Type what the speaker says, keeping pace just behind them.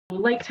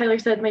Like Tyler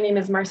said, my name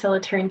is Marcella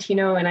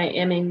Tarantino, and I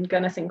am in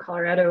Gunnison,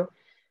 Colorado.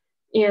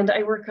 And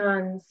I work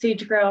on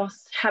sage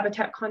grouse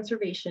habitat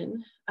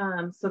conservation.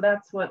 So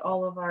that's what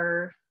all of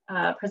our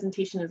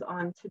presentation is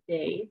on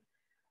today.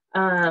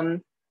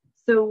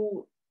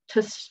 So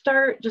to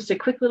start, just a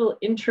quick little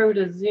intro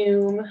to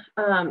Zoom.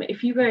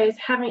 If you guys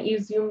haven't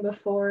used Zoom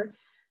before,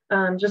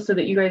 just so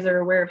that you guys are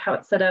aware of how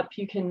it's set up,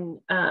 you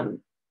can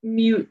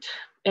mute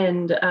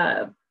and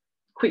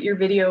quit your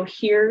video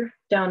here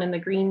down in the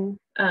green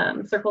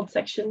circled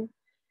section.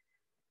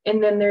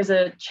 And then there's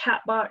a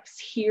chat box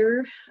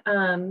here.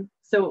 And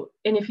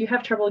if you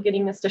have trouble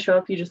getting this to show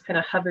up, you just kind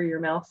of hover your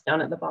mouse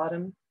down at the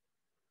bottom,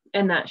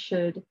 and that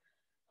should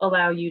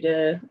allow you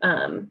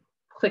to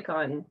click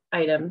on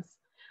items.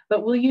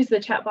 But we'll use the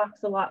chat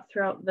box a lot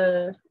throughout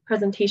the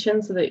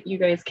presentation so that you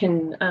guys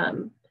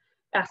can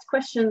ask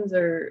questions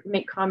or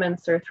make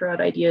comments or throw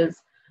out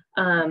ideas.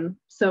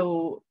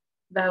 So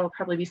that'll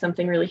probably be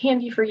something really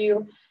handy for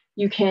you.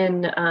 You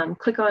can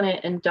click on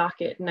it and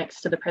dock it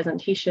next to the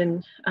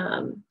presentation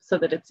so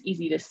that it's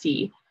easy to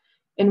see.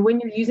 And when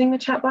you're using the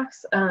chat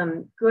box,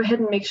 go ahead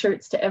and make sure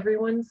it's to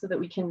everyone so that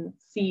we can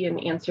see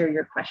and answer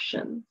your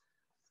questions.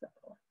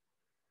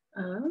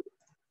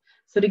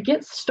 So to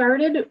get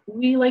started,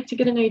 we like to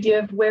get an idea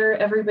of where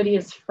everybody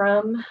is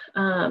from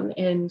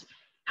and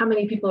how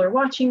many people are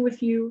watching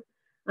with you,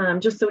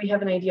 just so we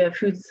have an idea of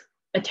who's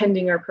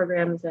attending our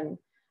programs and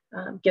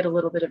get a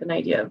little bit of an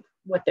idea of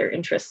what their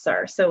interests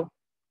are. So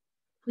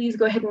please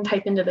go ahead and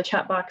type into the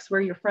chat box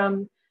where you're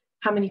from,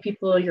 how many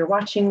people you're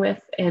watching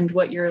with, and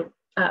what your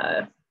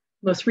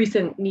most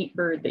recent neat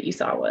bird that you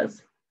saw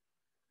was.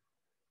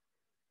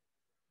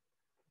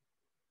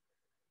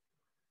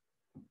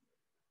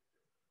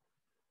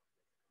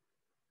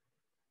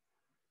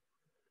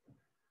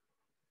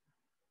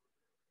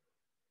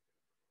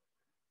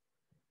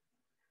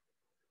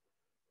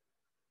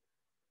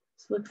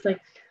 So it looks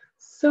like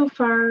so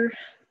far,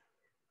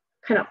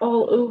 kind of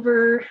all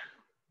over.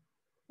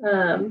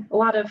 A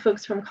lot of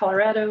folks from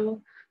Colorado,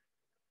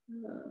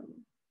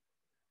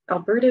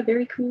 Alberta,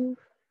 very cool.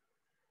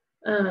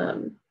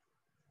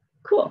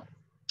 Cool.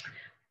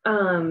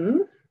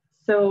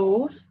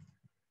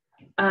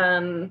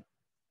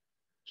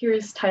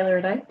 Here's Tyler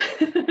and I.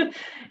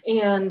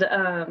 And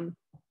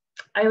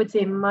I would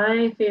say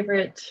my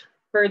favorite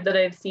bird that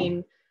I've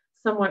seen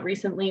somewhat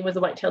recently was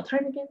a white-tailed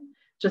ptarmigan,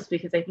 just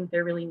because I think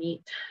they're really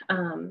neat.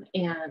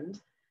 And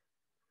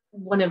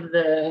one of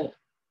the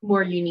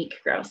more unique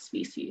grouse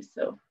species.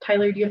 So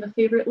Tyler, do you have a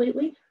favorite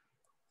lately?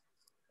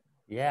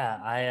 Yeah,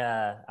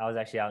 I was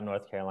actually out in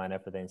North Carolina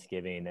for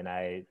Thanksgiving, and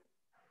I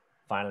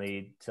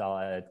finally saw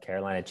a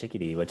Carolina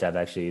chickadee, which I've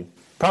actually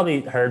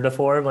probably heard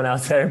before when I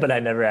was there, but I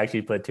never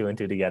actually put two and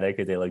two together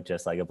because they look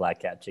just like a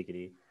black cap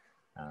chickadee.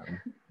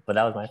 But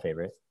that was my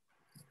favorite.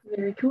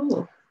 Very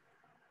cool.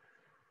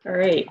 All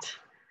right.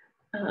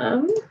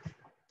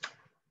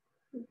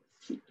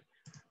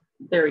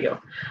 There we go.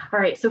 All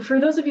right, so for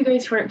those of you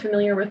guys who aren't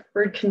familiar with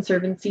Bird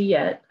Conservancy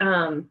yet,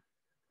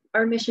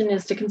 our mission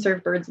is to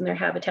conserve birds and their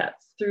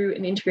habitats through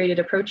an integrated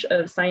approach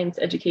of science,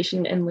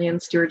 education, and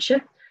land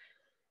stewardship.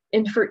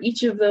 And for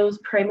each of those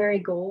primary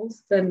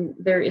goals, then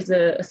there is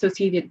an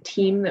associated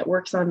team that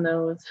works on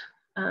those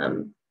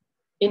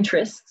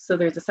interests. So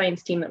there's a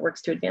science team that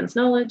works to advance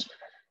knowledge,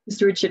 the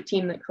stewardship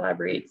team that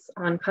collaborates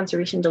on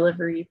conservation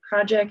delivery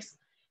projects,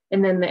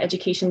 and then the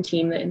education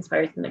team that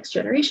inspires the next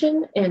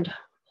generation and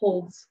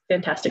holds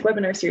fantastic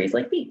webinar series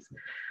like these.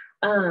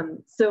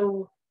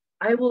 So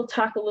I will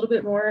talk a little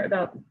bit more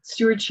about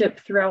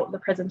stewardship throughout the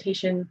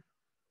presentation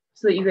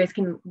so that you guys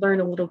can learn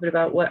a little bit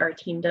about what our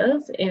team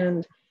does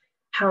and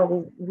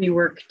how we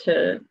work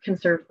to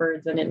conserve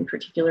birds, and in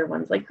particular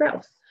ones like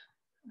grouse.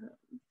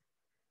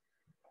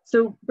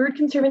 So Bird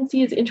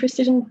Conservancy is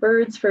interested in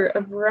birds for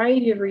a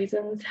variety of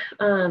reasons.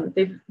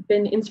 They've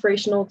been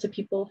inspirational to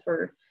people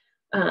for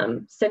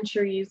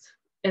centuries,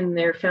 and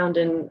they're found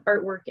in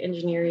artwork,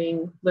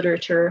 engineering,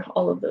 literature,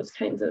 all of those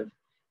kinds of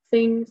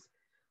things.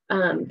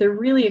 They're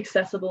really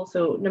accessible,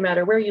 so no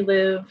matter where you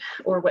live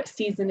or what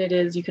season it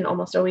is, you can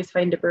almost always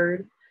find a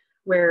bird,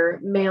 where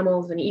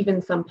mammals and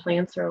even some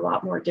plants are a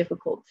lot more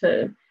difficult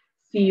to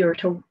see or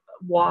to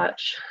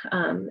watch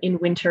in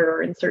winter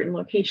or in certain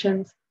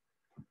locations.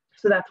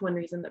 So that's one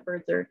reason that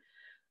birds are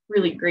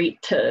really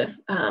great to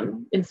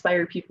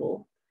inspire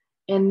people.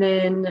 And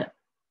then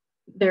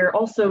they're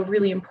also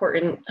really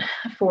important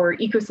for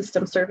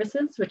ecosystem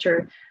services, which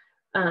are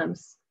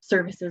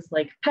services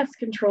like pest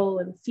control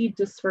and seed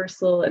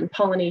dispersal and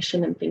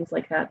pollination and things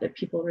like that that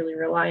people really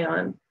rely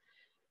on.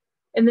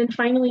 And then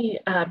finally,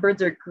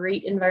 birds are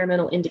great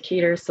environmental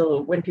indicators.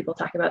 So when people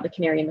talk about the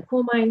canary in the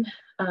coal mine,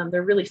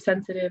 they're really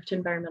sensitive to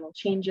environmental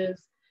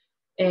changes.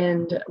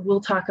 And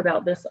we'll talk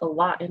about this a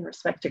lot in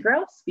respect to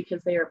grouse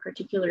because they are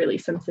particularly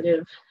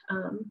sensitive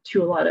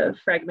to a lot of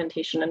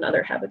fragmentation and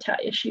other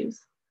habitat issues.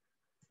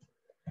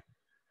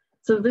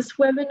 So this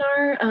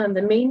webinar,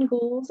 the main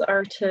goals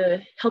are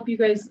to help you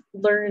guys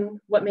learn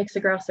what makes a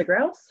grouse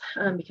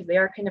because they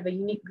are kind of a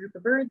unique group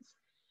of birds,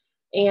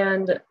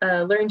 and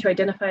learn to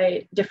identify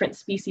different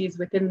species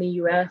within the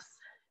US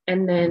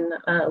and then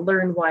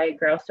learn why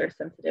grouse are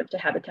sensitive to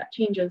habitat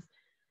changes,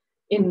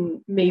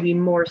 in maybe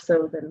more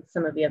so than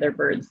some of the other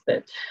birds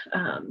that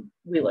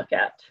we look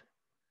at.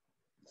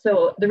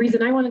 So the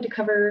reason I wanted to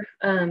cover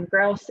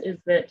grouse is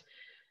that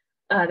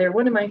they're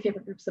one of my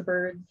favorite groups of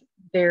birds.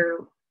 They're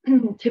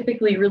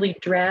typically really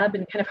drab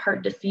and kind of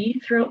hard to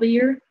see throughout the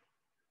year,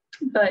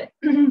 but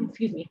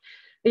excuse me,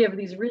 they have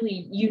these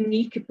really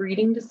unique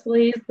breeding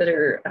displays that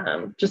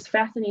are just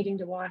fascinating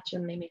to watch,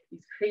 and they make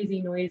these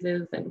crazy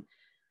noises.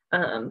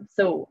 And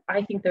so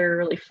I think they're a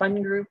really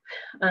fun group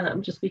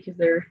just because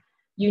they're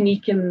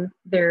unique in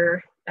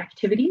their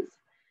activities.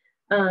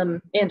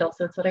 And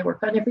also it's what I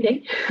work on every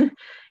day.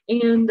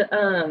 And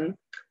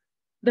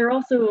they're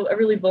also a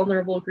really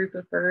vulnerable group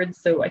of birds.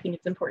 So I think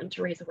it's important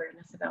to raise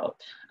awareness about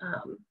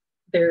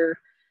their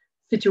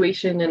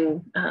situation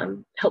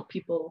and help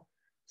people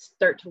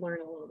start to learn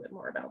a little bit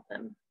more about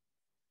them.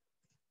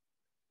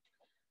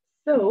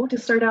 So to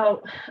start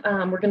out,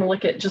 we're going to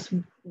look at just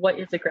what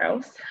is a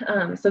grouse.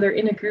 So they're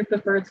in a group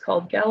of birds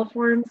called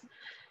galliforms,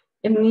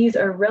 and these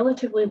are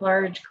relatively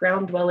large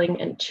ground-dwelling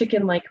and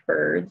chicken-like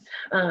birds.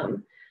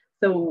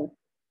 So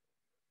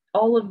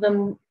all of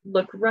them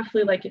look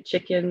roughly like a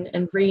chicken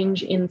and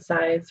range in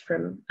size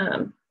from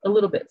a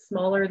little bit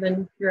smaller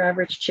than your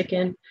average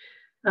chicken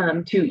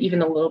to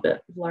even a little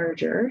bit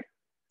larger.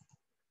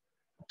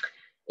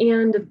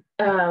 And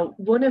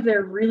one of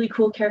their really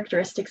cool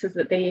characteristics is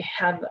that they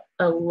have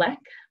a lek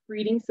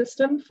breeding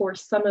system for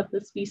some of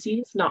the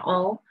species, not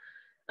all,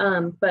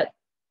 but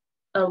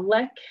a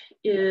lek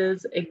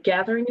is a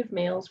gathering of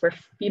males where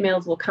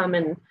females will come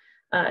and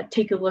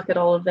take a look at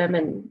all of them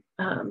and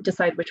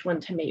decide which one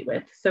to mate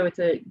with. So it's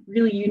a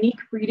really unique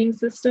breeding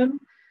system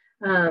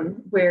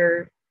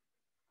where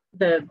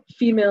the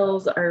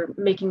females are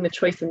making the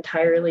choice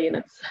entirely, and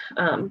it's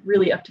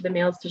really up to the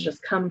males to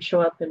just come,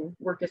 show up, and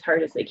work as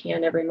hard as they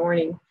can every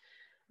morning.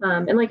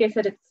 And like I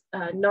said, it's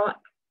not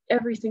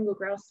every single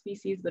grouse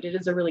species, but it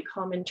is a really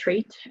common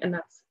trait, and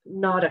that's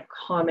not a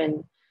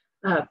common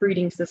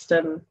breeding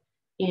system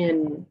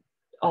in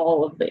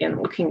all of the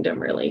animal kingdom,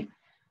 really.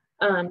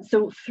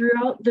 So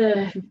throughout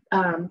the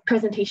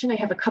presentation, I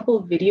have a couple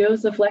of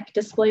videos of lek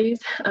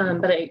displays,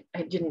 but I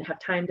didn't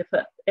have time to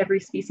put every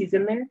species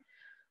in there.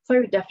 So I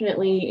would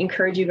definitely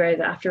encourage you guys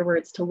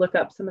afterwards to look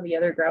up some of the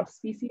other grouse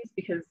species,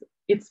 because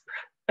it's,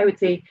 I would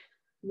say,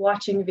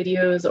 watching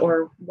videos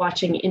or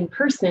watching in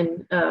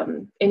person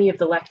any of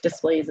the lek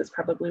displays is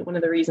probably one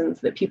of the reasons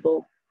that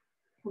people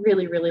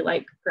really, really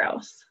like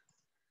grouse.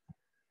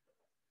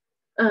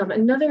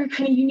 Another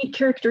kind of unique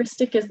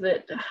characteristic is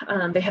that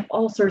they have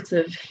all sorts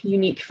of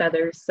unique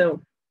feathers. So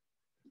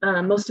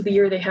most of the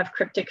year they have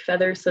cryptic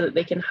feathers so that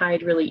they can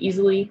hide really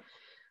easily.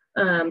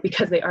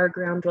 Because they are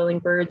ground-dwelling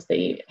birds,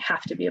 they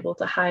have to be able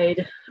to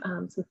hide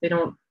since they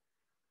don't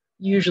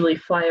usually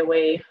fly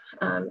away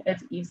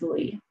as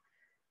easily.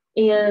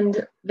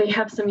 And they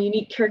have some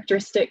unique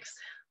characteristics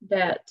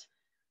that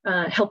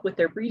help with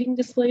their breeding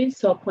displays.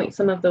 So I'll point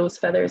some of those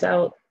feathers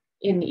out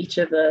in each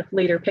of the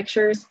later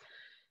pictures.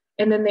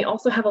 And then they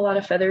also have a lot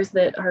of feathers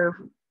that are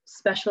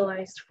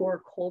specialized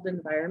for cold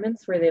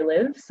environments where they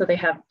live. So they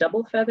have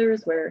double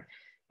feathers, where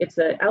it's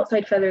an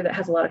outside feather that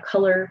has a lot of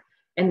color,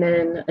 and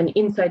then an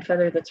inside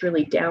feather that's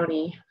really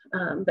downy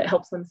that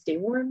helps them stay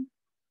warm.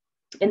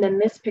 And then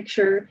this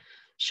picture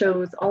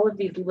shows all of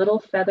these little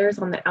feathers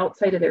on the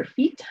outside of their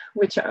feet,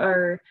 which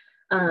are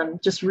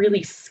just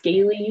really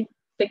scaly,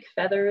 thick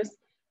feathers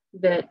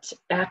that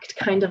act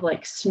kind of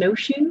like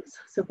snowshoes.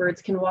 So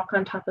birds can walk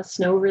on top of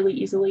snow really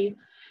easily.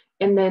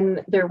 And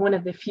then they're one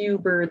of the few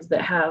birds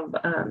that have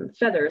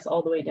feathers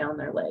all the way down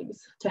their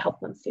legs to help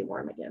them stay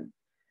warm again.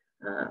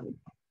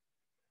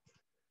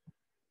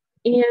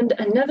 And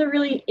another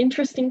really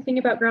interesting thing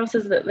about grouse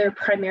is that they're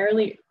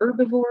primarily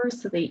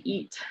herbivores. So they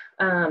eat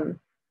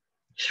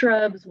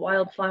shrubs,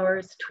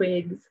 wildflowers,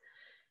 twigs,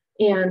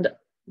 and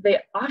they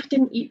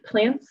often eat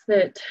plants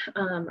that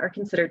are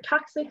considered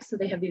toxic. So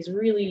they have these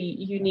really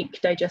unique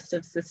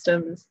digestive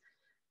systems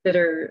that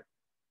are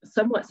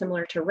somewhat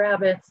similar to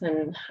rabbits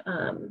and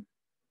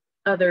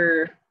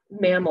other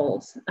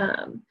mammals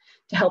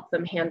to help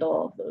them handle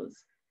all of those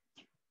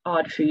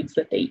odd foods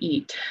that they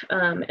eat.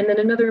 And then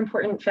another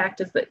important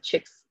fact is that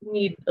chicks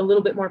need a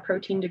little bit more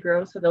protein to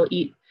grow, so they'll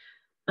eat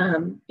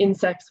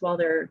insects while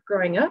they're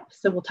growing up.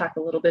 So we'll talk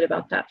a little bit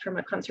about that from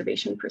a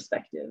conservation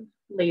perspective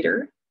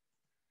later.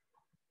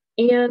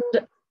 And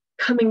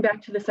coming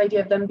back to this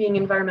idea of them being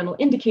environmental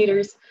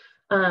indicators,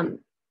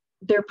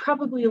 they're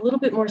probably a little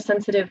bit more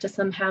sensitive to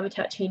some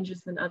habitat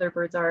changes than other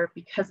birds are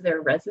because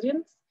they're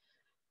residents.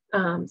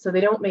 So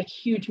they don't make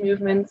huge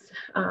movements.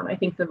 I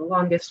think the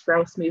longest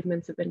grouse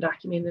movements have been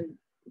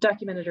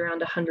documented around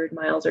 100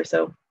 miles or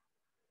so.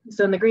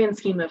 So in the grand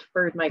scheme of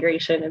bird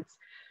migration, it's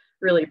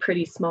really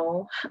pretty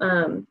small.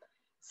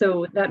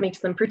 So that makes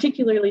them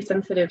particularly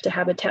sensitive to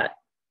habitat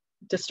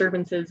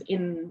disturbances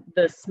in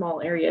the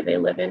small area they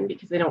live in,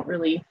 because they don't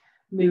really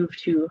move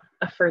to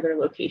a further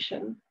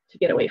location to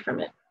get away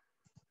from it.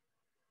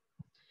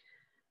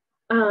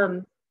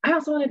 I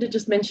also wanted to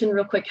just mention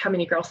real quick how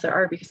many grouse there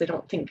are, because I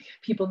don't think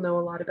people know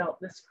a lot about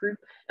this group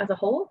as a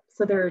whole.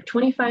 So there are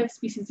 25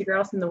 species of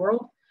grouse in the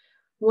world.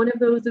 One of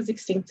those is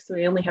extinct, so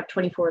we only have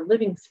 24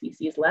 living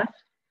species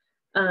left.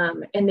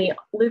 And they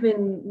live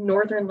in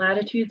northern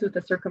latitudes with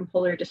a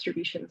circumpolar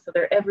distribution. So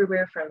they're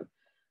everywhere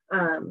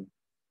from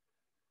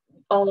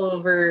all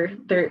over.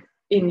 They're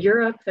in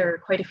Europe, there are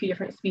quite a few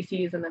different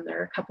species, and then there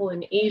are a couple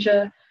in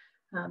Asia.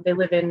 They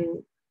live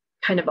in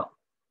kind of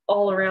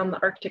all around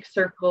the Arctic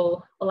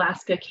Circle,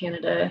 Alaska,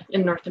 Canada,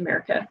 and North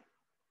America.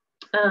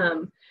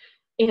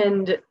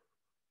 And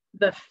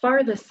the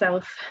farthest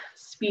south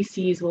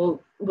species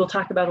we'll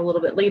talk about a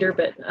little bit later,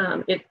 but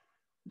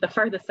the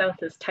farthest south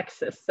is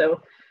Texas,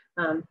 so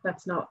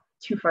that's not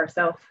too far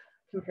south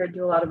compared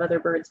to a lot of other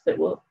birds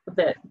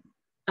that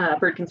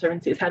Bird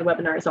Conservancy has had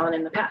webinars on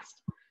in the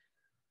past.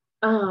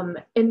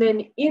 And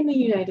then in the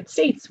United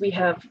States, we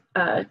have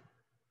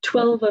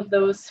 12 of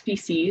those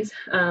species.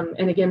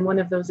 And again, one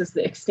of those is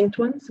the extinct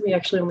one. So we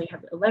actually only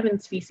have 11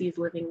 species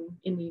living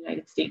in the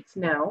United States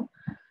now.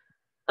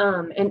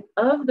 And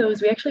of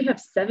those, we actually have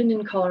 7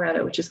 in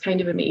Colorado, which is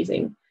kind of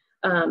amazing.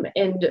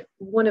 And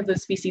one of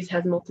those species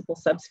has multiple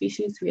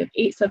subspecies. We have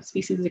 8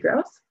 subspecies of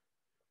grouse.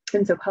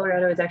 And so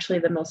Colorado is actually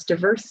the most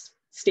diverse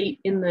state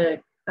in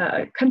the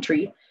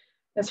country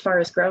as far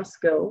as grouse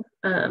go.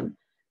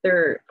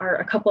 There are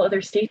a couple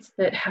other states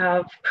that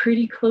have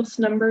pretty close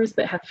numbers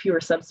but have fewer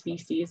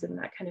subspecies and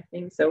that kind of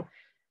thing. So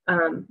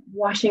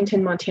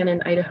Washington, Montana,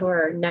 and Idaho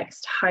are our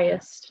next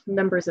highest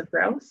numbers of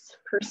grouse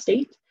per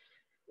state.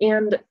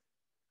 And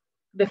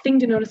the thing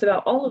to notice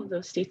about all of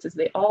those states is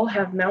they all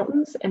have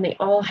mountains and they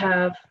all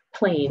have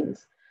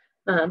plains.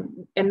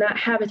 And that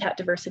habitat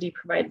diversity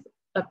provides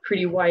a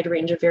pretty wide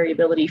range of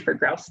variability for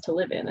grouse to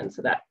live in. And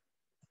so that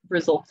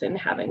results in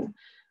having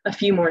a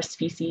few more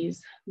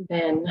species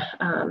than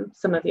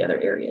some of the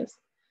other areas.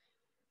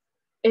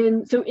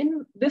 And so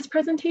in this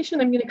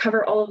presentation, I'm going to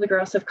cover all of the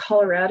grouse of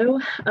Colorado.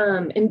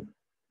 And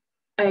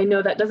I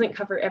know that doesn't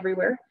cover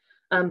everywhere,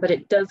 but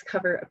it does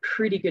cover a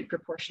pretty good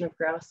proportion of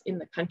grouse in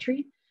the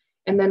country.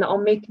 And then I'll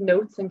make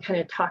notes and kind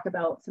of talk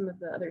about some of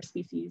the other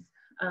species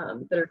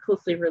that are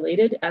closely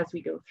related as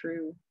we go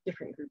through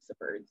different groups of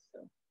birds.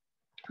 So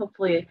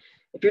hopefully,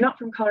 if you're not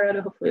from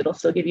Colorado, hopefully it'll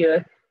still give you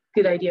a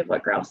good idea of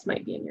what grouse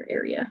might be in your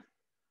area.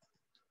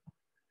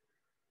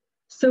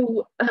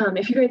 So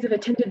if you guys have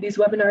attended these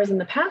webinars in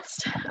the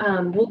past,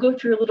 we'll go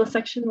through a little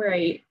section where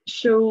I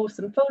show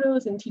some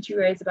photos and teach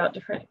you guys about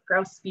different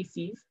grouse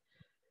species.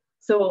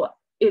 So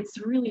it's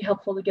really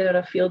helpful to get out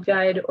a field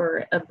guide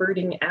or a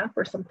birding app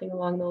or something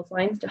along those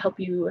lines to help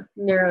you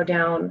narrow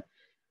down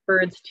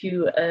birds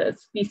to a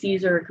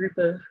species or a group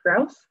of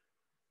grouse.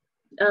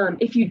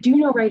 If you do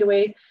know right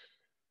away,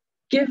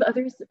 give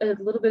others a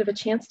little bit of a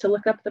chance to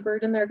look up the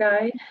bird in their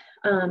guide.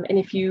 And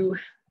if you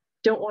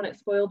don't want it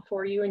spoiled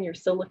for you and you're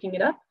still looking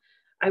it up,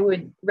 I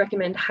would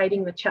recommend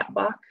hiding the chat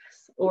box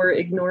or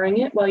ignoring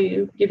it while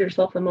you give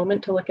yourself a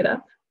moment to look it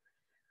up.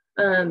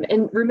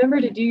 And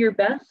remember to do your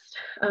best.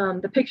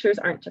 The pictures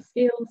aren't to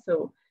scale,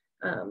 so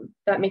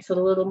that makes it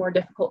a little more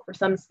difficult for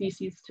some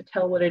species to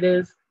tell what it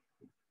is.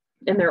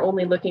 And they're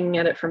only looking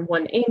at it from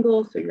one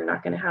angle, so you're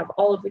not going to have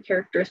all of the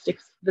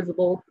characteristics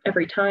visible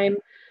every time.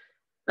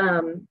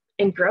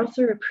 And grouse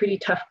are a pretty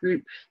tough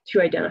group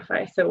to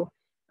identify. So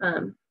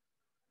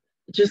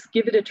just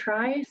give it a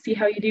try, see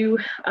how you do,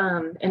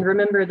 and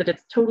remember that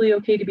it's totally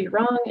okay to be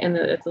wrong and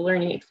that it's a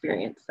learning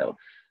experience. So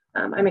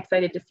I'm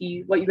excited to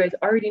see what you guys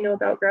already know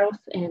about grouse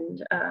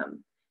and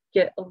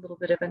get a little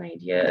bit of an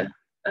idea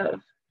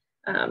of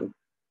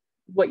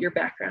what your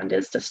background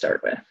is to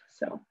start with.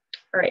 So,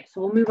 all right,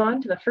 so we'll move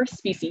on to the first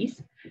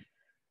species.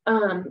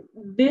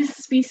 This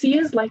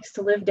species likes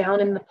to live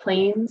down in the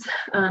plains,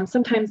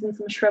 sometimes in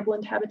some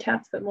shrubland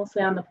habitats, but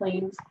mostly on the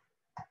plains.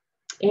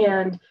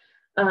 And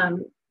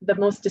the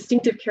most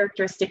distinctive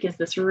characteristic is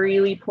this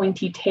really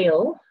pointy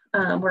tail,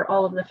 where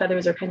all of the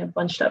feathers are kind of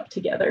bunched up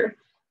together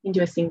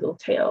into a single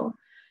tail.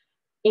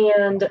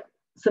 And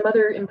some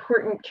other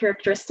important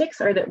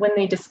characteristics are that when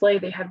they display,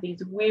 they have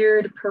these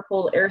weird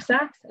purple air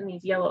sacs and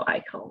these yellow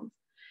eye cones.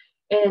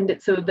 And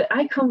so the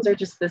eye cones are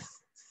just this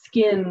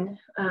skin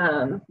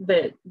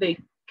that they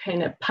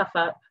kind of puff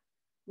up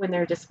when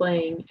they're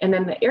displaying. And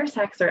then the air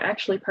sacs are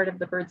actually part of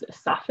the bird's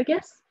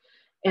esophagus,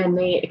 and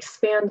they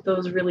expand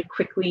those really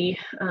quickly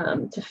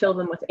to fill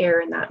them with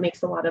air, and that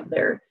makes a lot of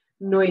their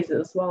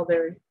noises while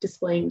they're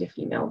displaying to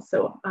females.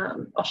 So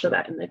I'll show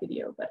that in the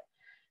video, but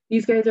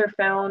these guys are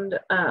found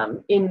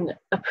in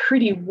a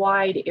pretty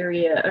wide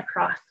area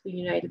across the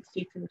United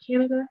States and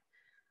Canada.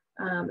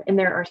 And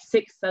there are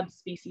 6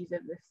 subspecies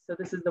of this. So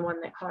this is the one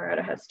that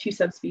Colorado has 2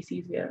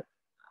 subspecies we have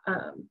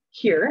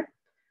here.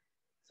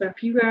 So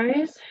if you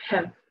guys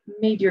have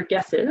made your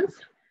guesses,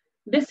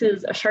 this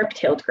is a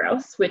sharp-tailed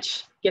grouse,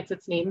 which gets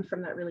its name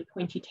from that really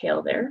pointy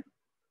tail there.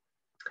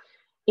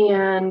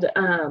 And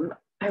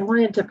I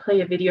wanted to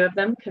play a video of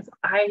them because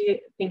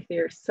I think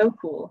they're so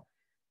cool.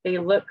 They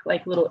look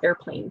like little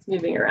airplanes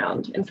moving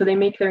around. And so they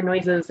make their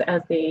noises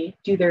as they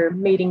do their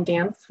mating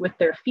dance with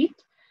their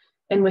feet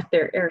and with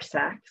their air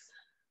sacs.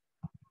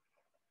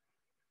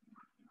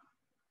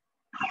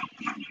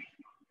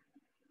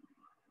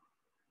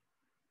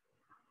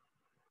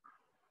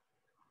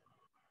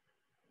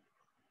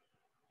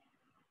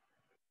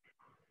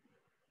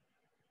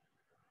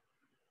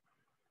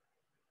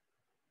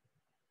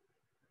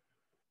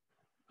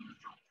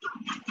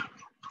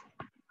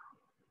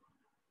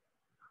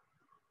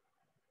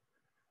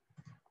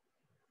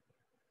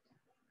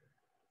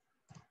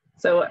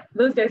 So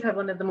those guys have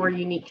one of the more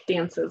unique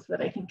dances that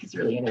I think is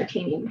really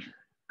entertaining.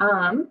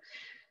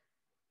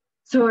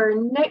 So our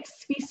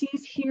next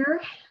species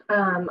here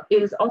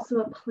is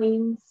also a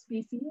plain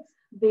species.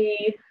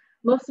 They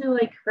mostly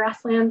like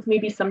grasslands,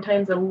 maybe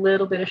sometimes a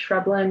little bit of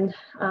shrubland,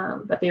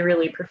 but they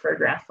really prefer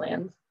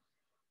grasslands.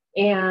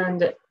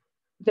 And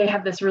they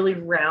have this really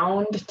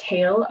round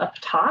tail up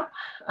top,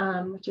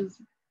 which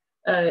is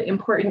an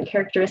important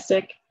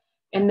characteristic.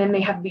 And then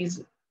they have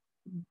these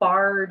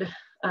barred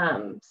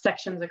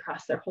sections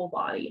across their whole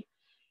body.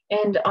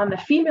 And on the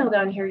female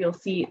down here, you'll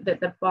see that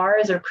the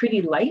bars are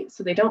pretty light,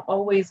 so they don't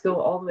always go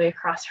all the way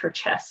across her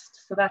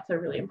chest. So that's a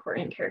really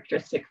important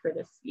characteristic for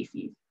this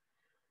species.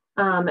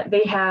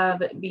 They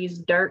have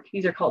these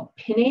these are called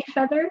pinnae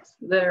feathers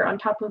that are on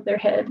top of their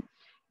head.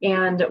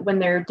 And when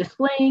they're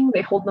displaying,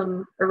 they hold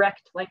them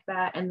erect like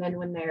that. And then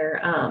when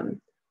they're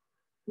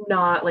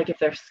not, like if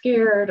they're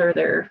scared or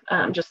they're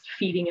just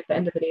feeding at the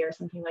end of the day or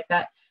something like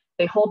that,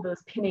 they hold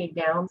those pinnae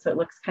down so it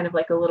looks kind of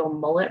like a little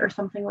mullet or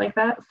something like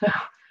that. So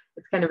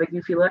it's kind of a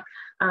goofy look.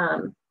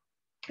 And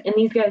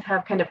these guys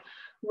have kind of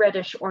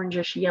reddish,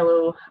 orangish,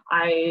 yellow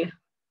eye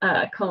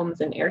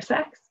combs and air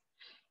sacs.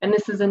 And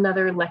this is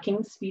another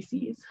lekking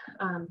species.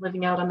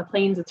 Living out on the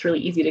plains, it's really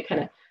easy to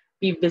kind of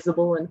be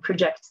visible and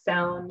project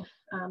sound.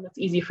 That's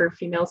easy for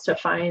females to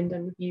find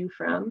and view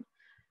from.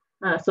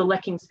 So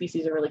lekking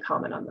species are really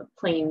common on the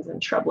plains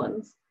and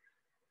shrublands.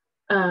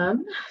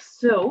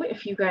 So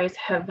if you guys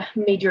have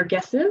made your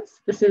guesses,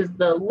 this is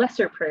the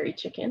lesser prairie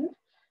chicken.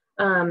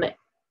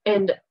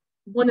 And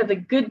one of the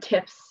good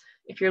tips,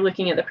 if you're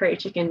looking at the prairie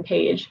chicken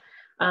page,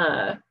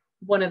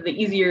 one of the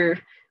easier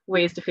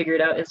ways to figure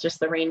it out is just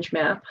the range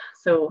map.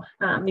 So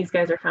these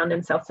guys are found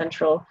in South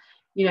Central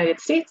United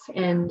States,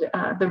 and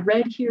the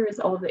red here is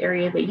all of the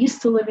area they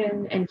used to live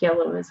in, and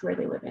yellow is where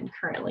they live in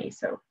currently.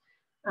 So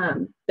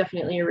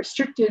definitely a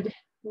restricted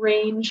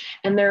range,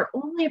 and there are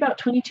only about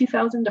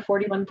 22,000 to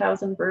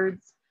 41,000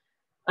 birds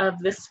of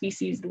this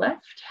species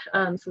left.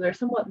 So they're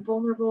somewhat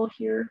vulnerable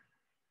here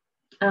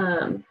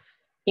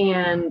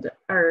and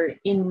are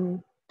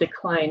in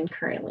decline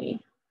currently.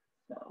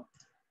 So,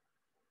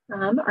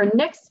 our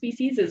next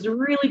species is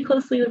really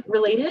closely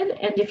related,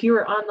 and if you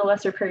were on the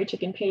lesser prairie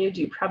chicken page,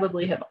 you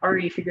probably have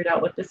already figured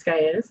out what this guy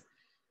is.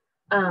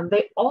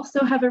 They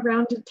also have a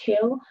rounded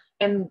tail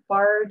and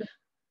barred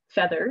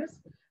feathers,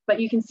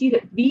 but you can see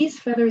that these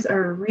feathers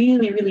are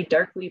really, really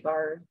darkly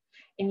barred,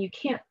 and you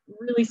can't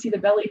really see the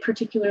belly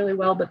particularly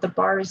well, but the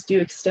bars do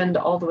extend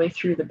all the way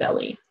through the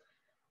belly.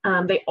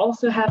 They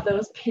also have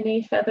those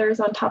pinnae feathers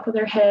on top of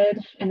their head,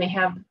 and they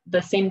have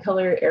the same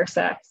color air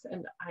sacs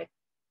and eye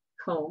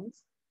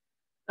combs.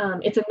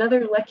 It's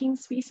another lekking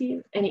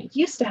species, and it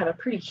used to have a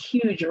pretty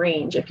huge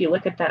range if you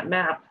look at that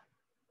map,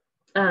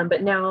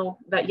 but now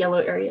that yellow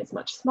area is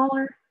much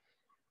smaller.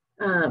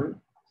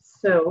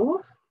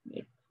 So let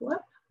me pull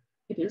up.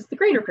 It is the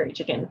greater prairie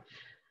chicken.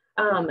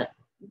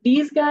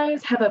 These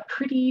guys have a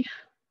pretty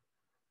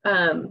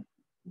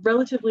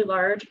relatively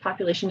large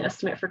population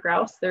estimate for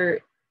grouse.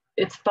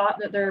 It's thought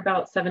that there are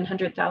about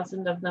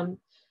 700,000 of them,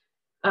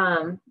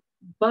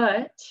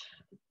 but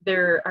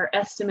there are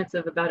estimates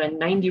of about a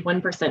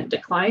 91%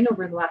 decline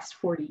over the last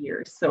 40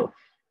 years. So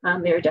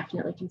they are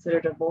definitely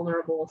considered a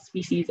vulnerable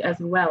species as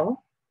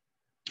well.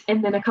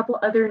 And then a couple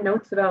other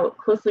notes about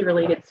closely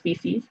related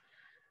species.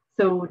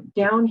 So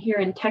down here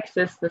in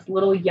Texas, this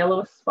little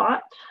yellow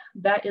spot,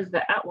 that is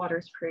the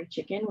Atwater's prairie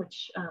chicken,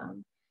 which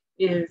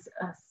is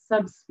a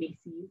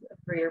subspecies of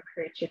greater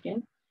prairie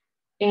chicken.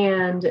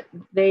 And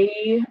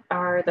they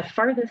are the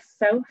farthest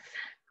south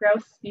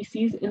grouse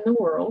species in the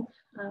world,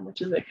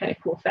 which is a kind of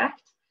cool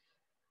fact.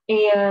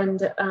 And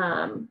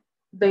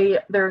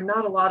there are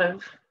not a lot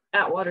of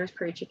Atwater's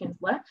prairie chickens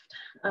left.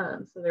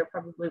 So they're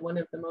probably one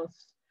of the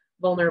most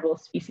vulnerable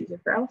species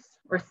of grouse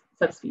or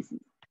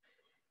subspecies.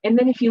 And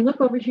then if you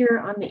look over here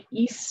on the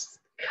east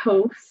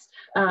coast,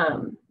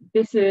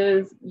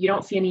 you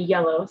don't see any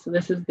yellow. So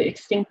this is the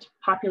extinct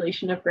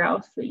population of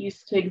grouse that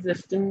used to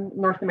exist in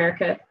North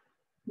America.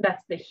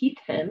 That's the heath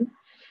hen.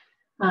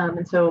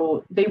 And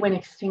so they went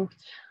extinct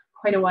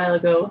quite a while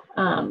ago.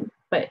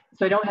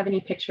 So I don't have any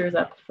pictures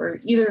up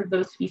for either of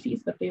those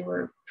species, but they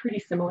were pretty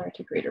similar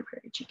to greater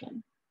prairie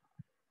chicken.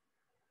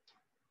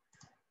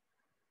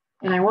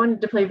 And I wanted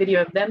to play a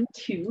video of them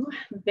too.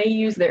 They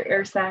use their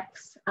air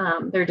sacs.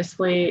 Their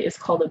display is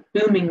called a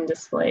booming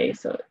display.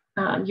 So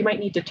you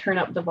might need to turn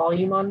up the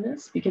volume on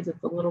this because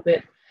it's a little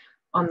bit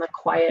on the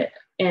quiet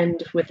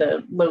end with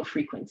a low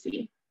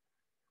frequency.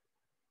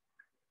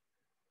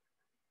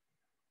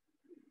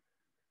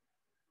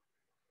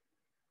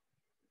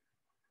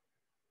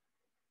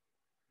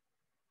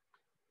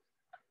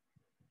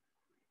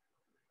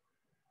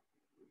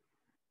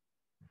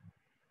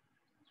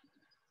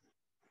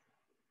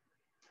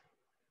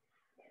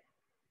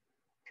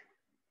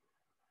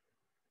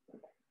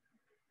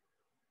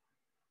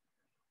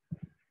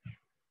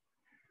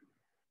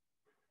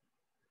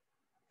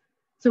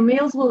 So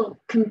males will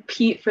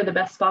compete for the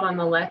best spot on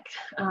the lek.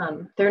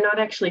 They're not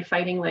actually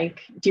fighting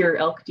like deer or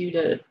elk do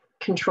to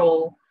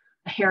control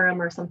a harem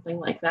or something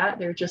like that.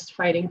 They're just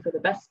fighting for the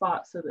best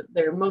spot so that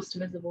they're most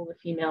visible to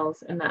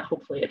females, and that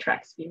hopefully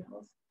attracts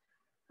females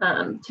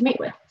to mate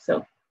with.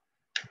 So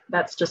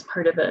that's just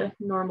part of a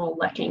normal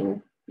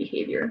lekking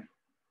behavior.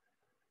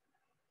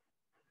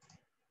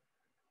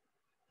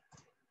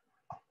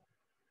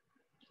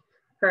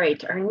 All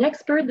right, our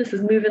next bird, this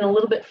is moving a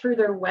little bit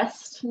further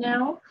west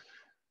now.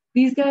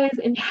 These guys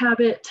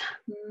inhabit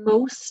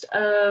most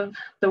of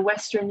the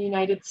Western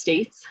United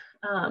States.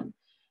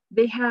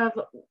 They have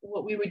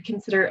what we would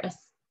consider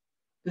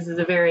this is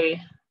a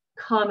very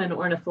common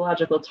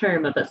ornithological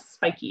term of a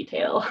spiky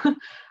tail.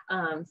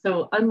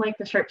 So unlike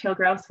the sharp-tailed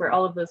grouse, where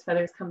all of those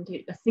feathers come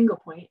to a single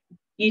point,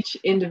 each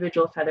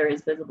individual feather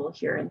is visible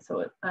here. And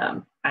so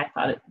I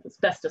thought it was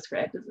best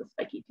described as a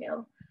spiky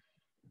tail.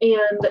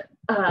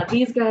 And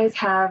these guys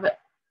have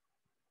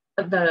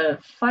the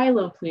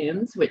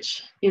phyloplumes,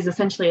 which is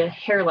essentially a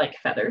hair-like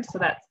feather. So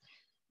that's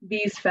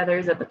these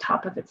feathers at the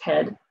top of its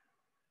head.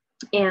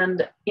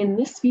 And in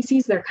this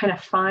species, they're kind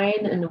of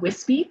fine and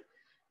wispy.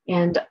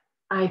 And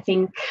I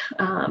think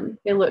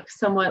they look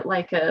somewhat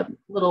like a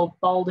little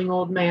balding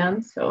old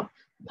man. So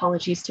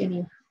apologies to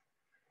any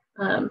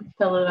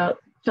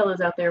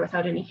fellows out there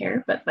without any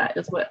hair, but that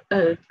is what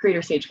a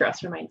greater sage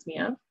grouse reminds me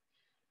of.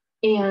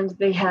 And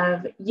they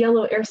have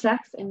yellow air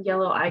sacs and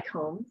yellow eye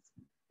combs.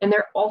 And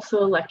they're also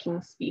a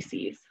lekking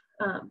species,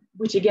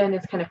 which again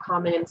is kind of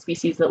common in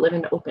species that live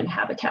in open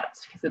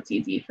habitats because it's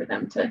easy for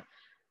them to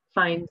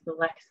find the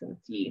leks and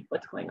see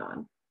what's going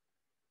on.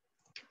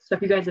 So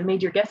if you guys have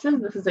made your guesses,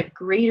 this is a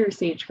greater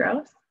sage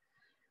grouse.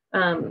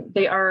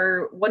 They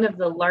are one of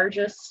the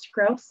largest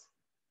grouse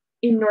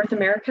in North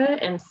America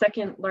and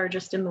second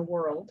largest in the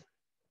world.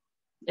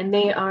 And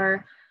they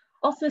are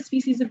also a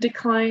species of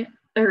decline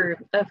or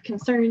of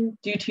concern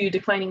due to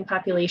declining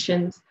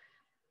populations.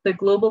 The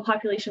global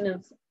population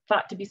is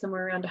thought to be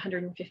somewhere around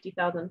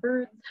 150,000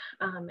 birds,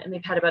 and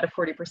they've had about a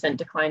 40%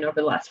 decline over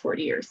the last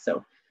 40 years.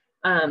 So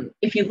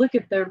if you look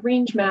at the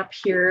range map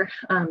here,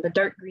 the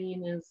dark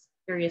green is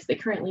areas they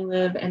currently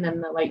live, and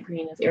then the light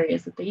green is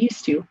areas that they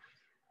used to.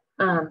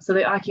 So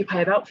they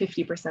occupy about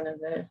 50% of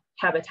the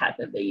habitat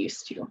that they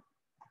used to.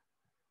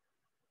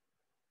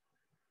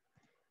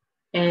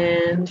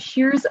 And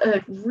here's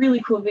a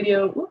really cool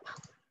video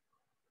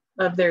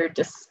of their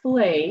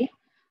display.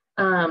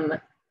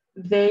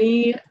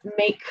 They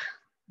make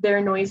their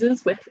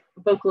noises with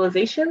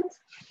vocalizations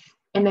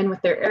and then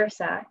with their air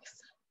sacs.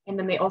 And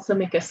then they also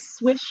make a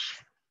swish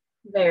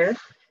there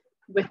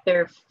with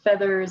their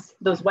feathers,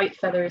 those white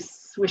feathers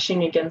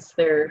swishing against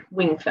their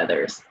wing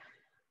feathers.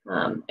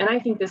 And I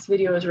think this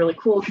video is really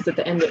cool because at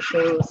the end it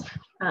shows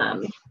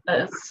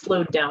a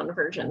slowed down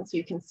version so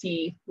you can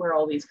see where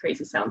all these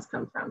crazy sounds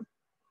come from.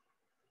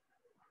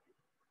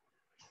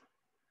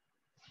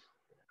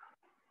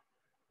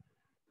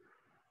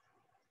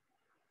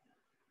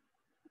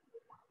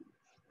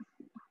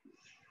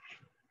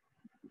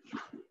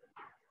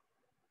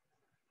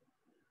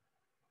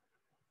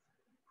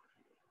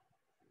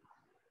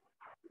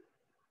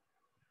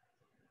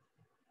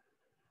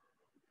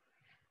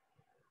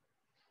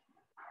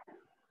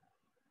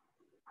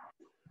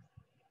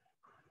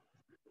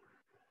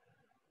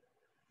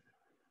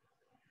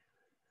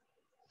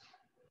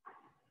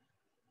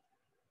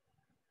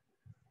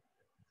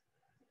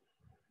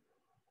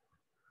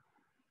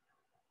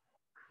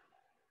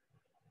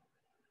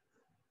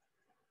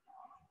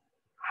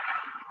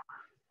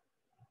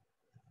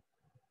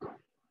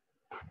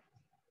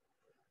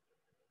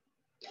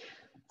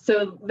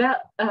 So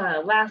that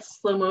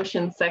last slow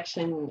motion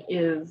section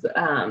is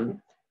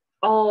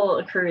all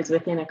occurs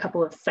within a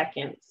couple of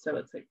seconds. So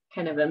it's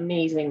kind of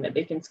amazing that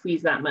they can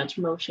squeeze that much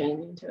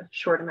motion into a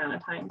short amount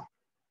of time.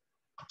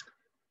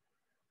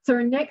 So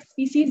our next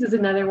species is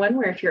another one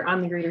where if you're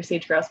on the greater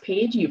sage grouse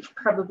page, you've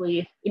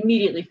probably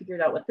immediately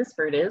figured out what this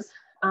bird is.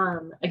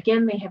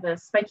 Again, they have a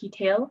spiky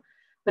tail,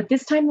 but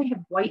this time they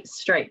have white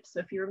stripes. So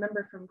if you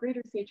remember from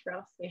greater sage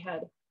grouse, they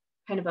had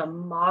kind of a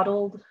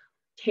mottled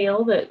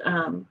tail that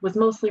was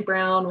mostly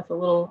brown with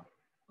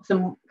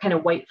some kind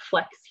of white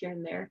flecks here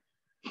and there.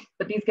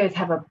 But these guys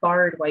have a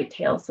barred white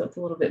tail, so it's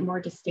a little bit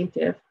more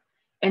distinctive.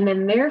 And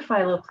then their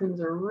phyloplumes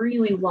are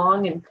really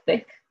long and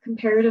thick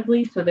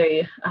comparatively, so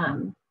they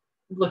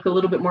look a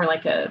little bit more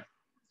like a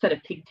set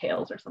of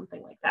pigtails or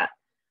something like that.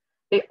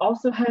 They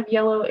also have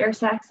yellow air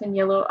sacs and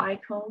yellow eye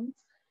combs,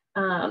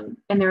 and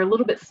they're a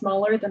little bit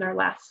smaller than our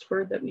last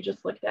bird that we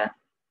just looked at.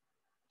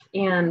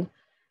 And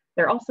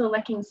they're also a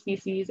lekking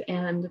species,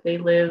 and they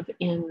live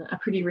in a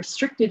pretty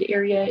restricted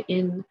area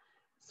in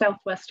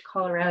southwest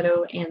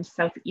Colorado and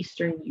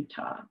southeastern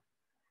Utah.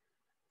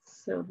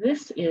 So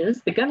this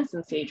is the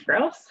Gunnison sage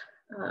grouse.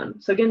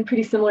 So again,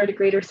 pretty similar to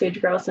greater sage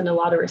grouse in a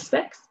lot of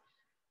respects.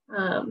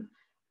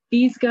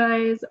 These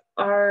guys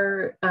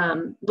are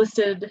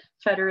listed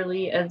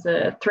federally as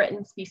a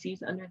threatened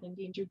species under the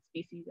Endangered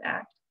Species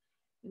Act.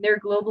 Their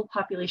global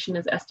population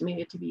is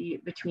estimated to be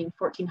between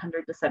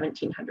 1,400 to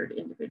 1,700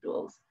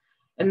 individuals.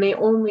 and they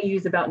only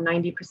use about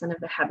 90% of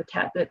the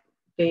habitat that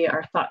they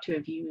are thought to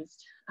have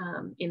used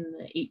in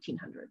the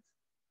 1800s.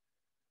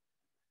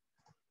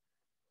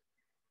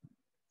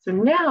 So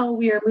now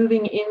we are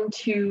moving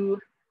into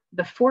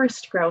the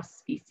forest grouse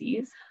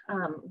species.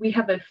 We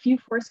have a few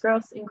forest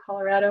grouse in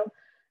Colorado,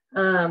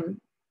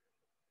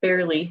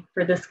 barely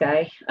for this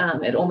guy.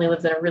 It only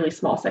lives in a really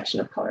small section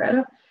of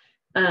Colorado.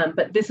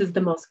 But this is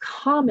the most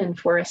common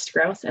forest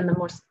grouse and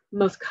the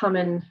most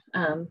common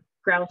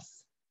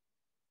grouse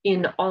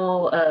in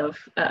all of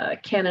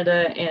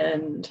Canada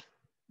and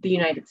the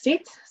United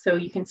States. So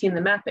you can see in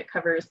the map, it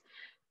covers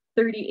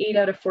 38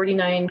 out of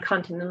 49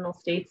 continental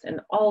states and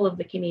all of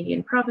the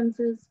Canadian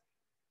provinces.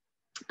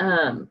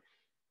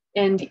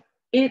 And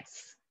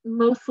it's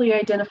mostly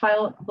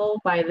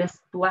identifiable by this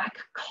black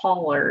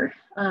collar,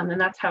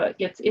 and that's how it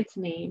gets its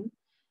name.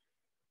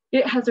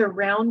 It has a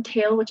round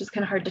tail, which is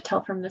kind of hard to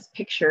tell from this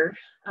picture,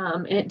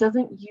 and it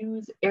doesn't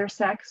use air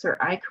sacs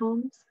or eye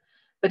combs,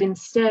 but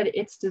instead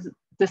its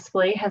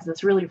display has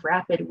this really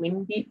rapid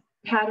wing beat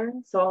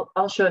pattern. So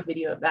I'll show a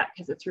video of that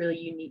because it's really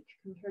unique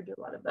compared to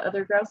a lot of the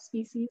other grouse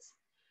species.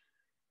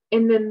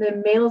 And then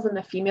the males and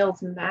the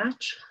females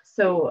match.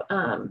 So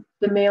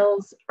the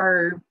males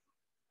are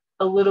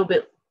a little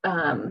bit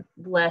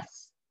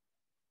less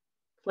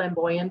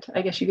flamboyant,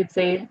 I guess you could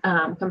say,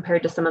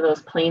 compared to some of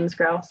those plains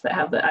grouse that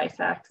have the eye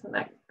sacs and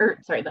that, or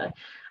sorry, the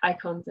eye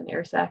combs and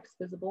air sacs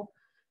visible.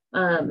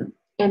 And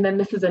then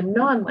this is a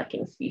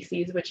non-lekking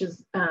species, which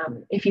is,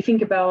 if you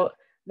think about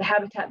the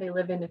habitat they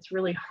live in, it's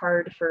really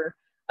hard for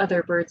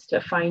other birds to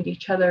find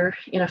each other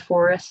in a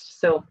forest.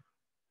 So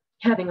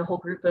having a whole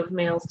group of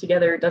males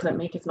together doesn't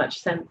make as much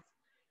sense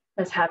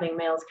as having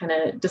males kind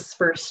of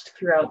dispersed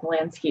throughout the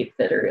landscape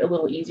that are a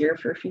little easier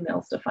for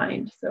females to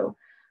find. So,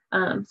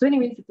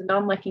 anyways, it's a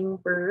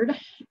non-lekking bird.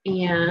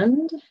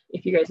 And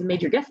if you guys have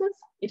made your guesses,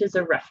 it is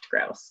a ruffed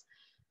grouse.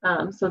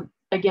 So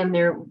again,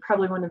 they're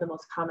probably one of the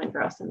most common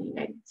grouse in the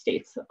United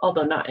States,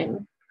 although not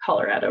in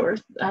Colorado or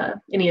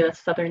any of the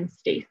southern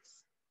states.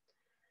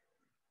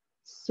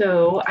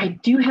 So I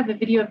do have a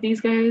video of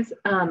these guys.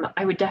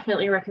 I would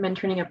definitely recommend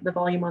turning up the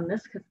volume on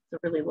this because it's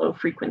a really low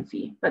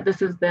frequency, but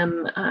this is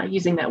them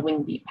using that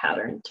wing beat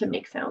pattern to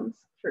make sounds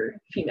for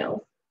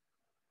females.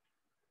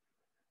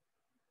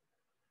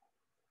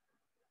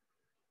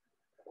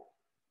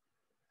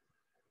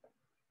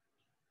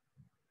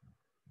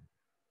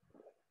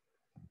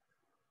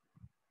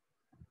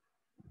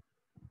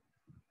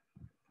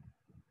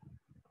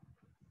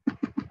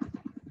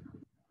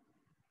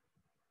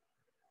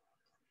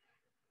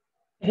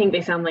 I think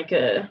they sound like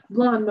a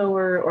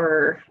lawnmower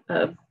or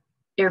an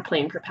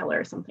airplane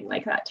propeller or something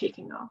like that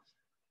taking off.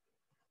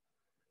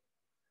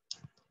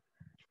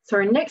 So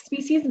our next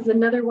species is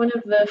another one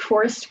of the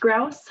forest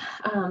grouse.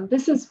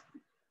 This is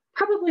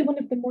probably one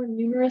of the more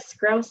numerous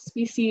grouse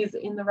species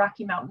in the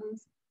Rocky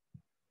Mountains.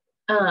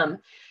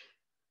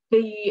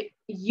 They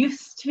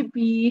used to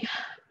be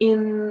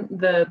in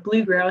the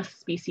blue grouse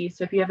species.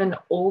 So if you have an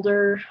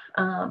older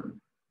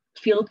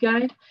field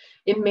guide,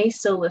 it may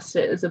still list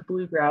it as a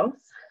blue grouse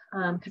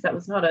because that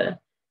was not a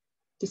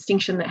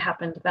distinction that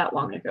happened that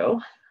long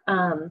ago.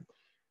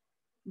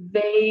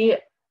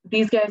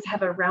 These guys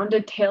have a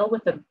rounded tail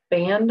with a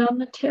band on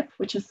the tip,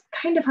 which is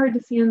kind of hard to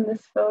see in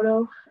this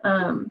photo.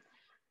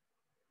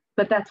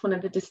 But that's one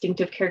of the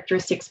distinctive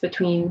characteristics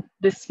between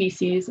this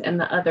species and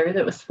the other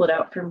that was split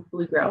out from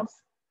blue grouse.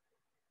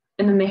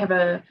 And then they have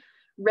a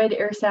red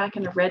air sac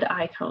and a red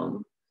eye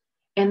comb.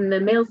 And the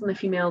males and the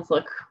females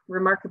look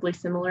remarkably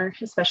similar,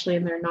 especially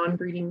in their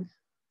non-breeding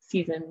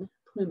season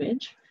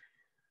plumage.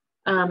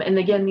 And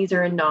again, these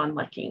are a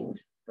non-lekking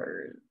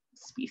bird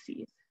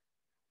species.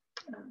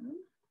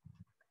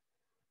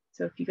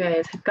 So if you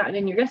guys have gotten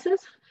in your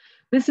guesses,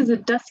 this is a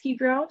dusky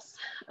grouse.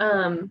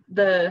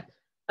 The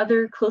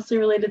other closely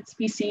related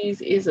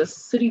species is a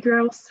sooty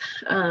grouse.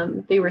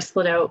 They were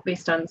split out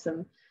based on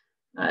some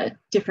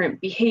different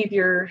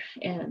behavior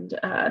and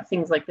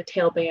things like the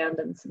tail band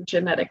and some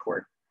genetic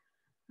work.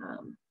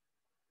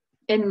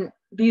 And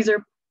these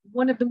are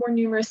one of the more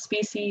numerous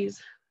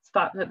species. It's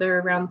thought that there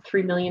are around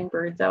 3 million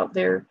birds out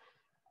there.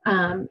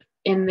 And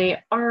they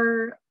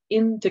are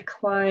in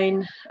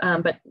decline,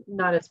 but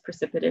not as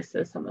precipitous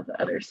as some of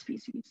the other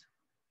species.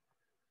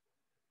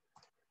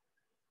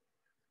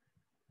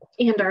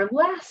 And our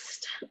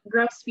last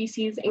grouse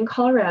species in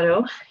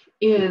Colorado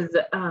is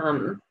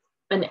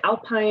an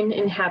alpine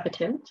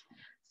inhabitant.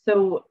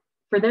 So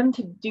for them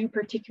to do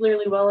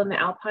particularly well in the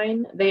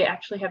alpine, they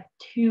actually have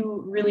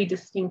two really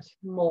distinct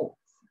molts.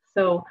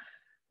 So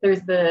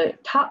there's the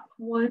top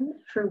one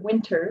for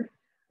winter,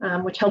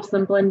 which helps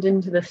them blend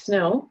into the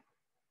snow.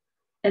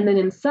 And then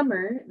in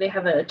summer, they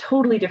have a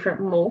totally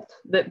different molt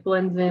that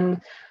blends in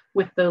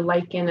with the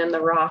lichen and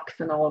the rocks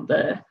and all of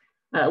the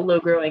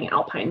low-growing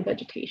alpine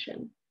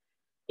vegetation.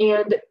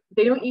 And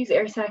they don't use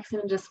air sacs in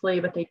a display,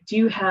 but they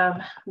do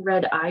have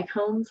red eye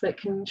combs that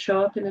can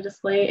show up in a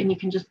display, and you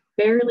can just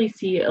barely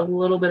see a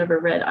little bit of a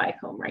red eye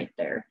comb right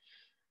there.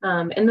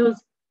 And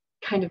those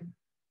kind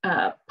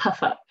of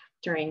puff up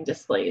during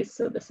displays,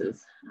 so this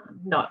is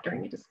not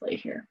during a display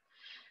here.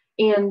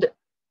 And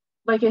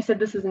like I said,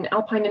 this is an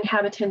alpine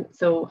inhabitant,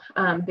 so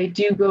they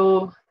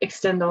do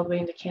extend all the way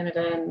into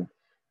Canada and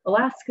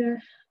Alaska,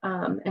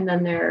 and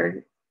then there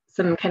are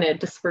some kind of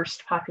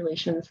dispersed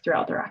populations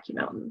throughout the Rocky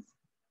Mountains.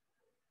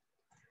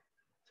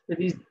 For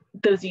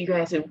those of you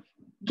guys who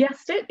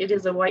guessed it, it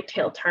is a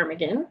white-tailed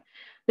ptarmigan.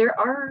 There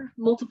are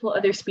multiple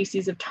other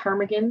species of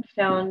ptarmigan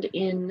found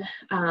in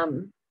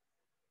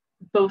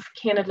both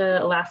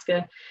Canada,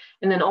 Alaska,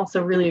 and then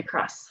also really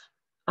across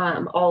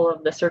all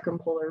of the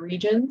circumpolar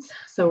regions.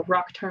 So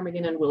rock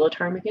ptarmigan and willow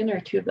ptarmigan are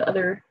two of the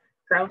other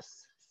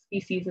grouse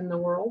species in the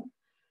world.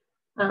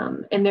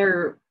 And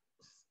they're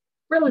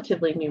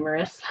relatively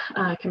numerous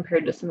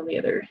compared to some of the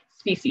other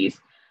species.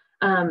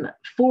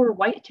 For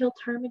white-tailed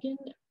ptarmigan,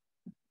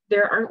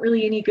 there aren't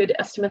really any good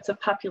estimates of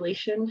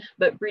population,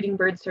 but breeding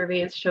bird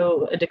surveys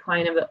show a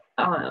decline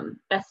of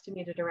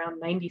estimated around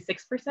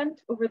 96%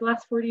 over the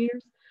last 40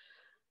 years.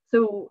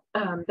 So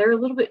they're a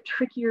little bit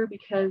trickier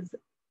because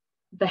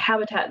the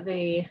habitat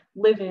they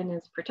live in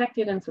is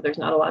protected, and so there's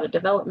not a lot of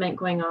development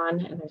going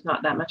on, and there's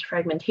not that much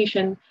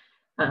fragmentation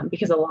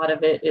because a lot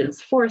of it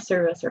is Forest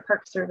Service or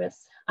Park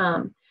Service.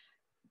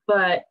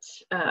 But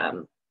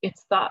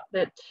it's thought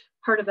that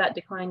part of that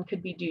decline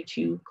could be due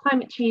to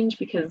climate change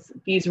because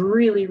these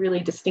really, really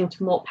distinct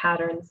molt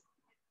patterns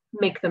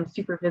make them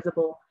super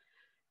visible.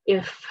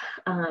 If,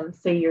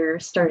 say, you're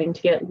starting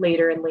to get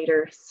later and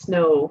later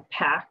snow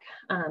pack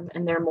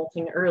and they're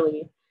molting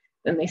early,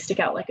 then they stick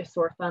out like a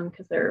sore thumb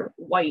because they're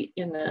white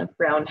in a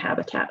brown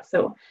habitat.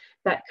 So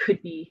that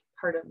could be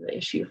part of the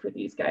issue for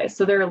these guys.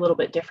 So they're a little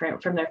bit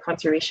different from their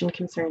conservation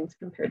concerns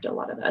compared to a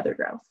lot of the other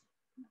grouse.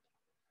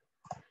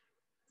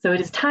 So it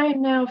is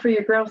time now for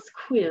your grouse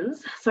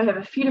quiz. So I have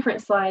a few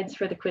different slides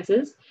for the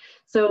quizzes.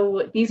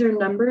 So these are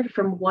numbered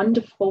from 1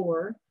 to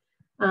 4.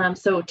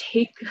 So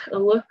take a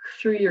look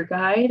through your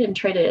guide and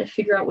try to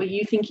figure out what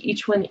you think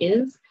each one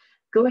is.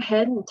 Go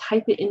ahead and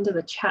type it into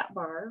the chat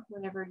bar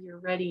whenever you're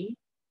ready.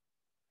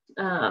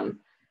 And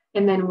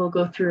then we'll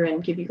go through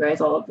and give you guys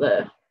all of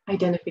the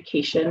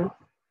identification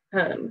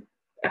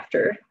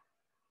after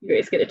you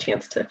guys get a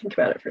chance to think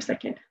about it for a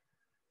second.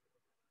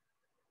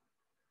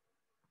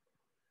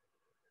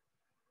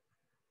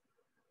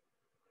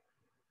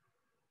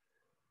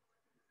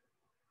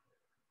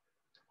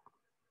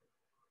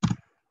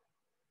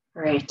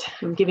 All right,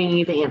 I'm giving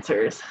you the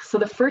answers. So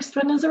the first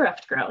one is a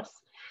ruffed grouse.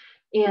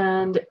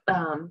 And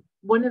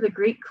one of the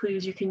great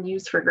clues you can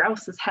use for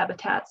grouse is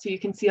habitat. So you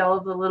can see all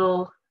of the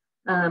little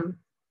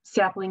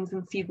saplings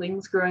and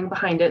seedlings growing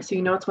behind it. So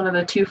you know it's one of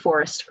the 2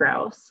 forest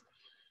grouse.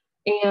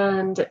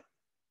 And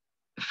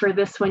for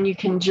this one, you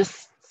can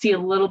just see a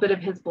little bit of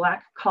his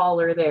black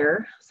collar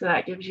there. So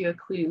that gives you a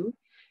clue.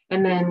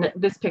 And then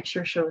this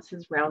picture shows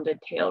his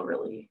rounded tail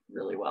really,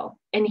 really well.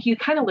 And he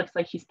kind of looks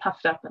like he's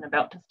puffed up and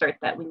about to start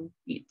that wing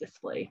beat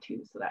display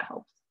too, so that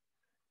helps.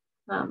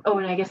 Oh,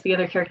 and I guess the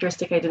other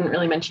characteristic I didn't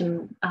really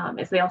mention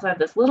is they also have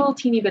this little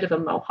teeny bit of a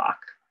mohawk.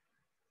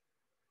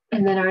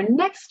 And then our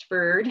next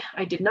bird,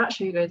 I did not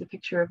show you guys a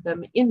picture of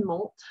them in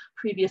molt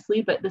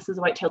previously, but this is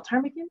a white-tailed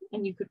ptarmigan,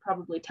 and you could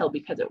probably tell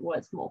because it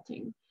was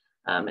molting.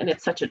 And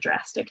it's such a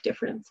drastic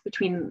difference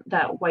between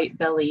that white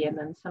belly and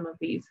then some of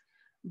these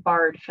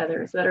barred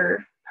feathers that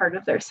are part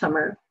of their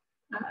summer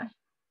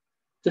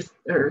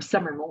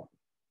summer molt.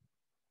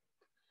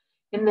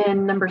 And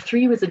then number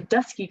 3 was a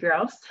dusky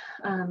grouse.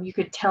 You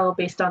could tell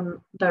based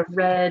on the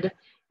red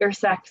air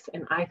sacs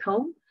and eye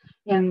comb.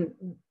 And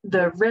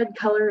the red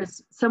color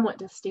is somewhat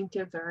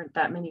distinctive. There aren't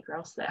that many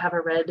grouse that have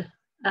a red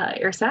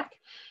air sac.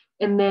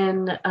 And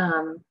then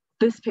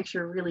this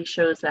picture really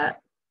shows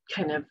that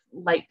kind of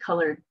light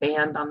colored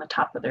band on the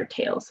top of their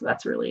tail. So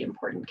that's a really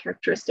important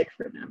characteristic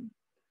for them.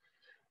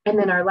 And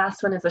then our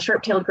last one is a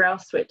sharp-tailed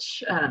grouse,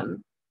 which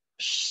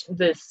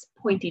this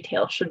pointy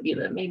tail should be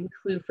the main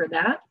clue for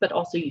that, but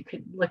also you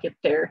could look at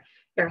their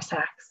air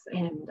sacs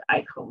and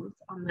eye combs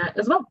on that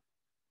as well.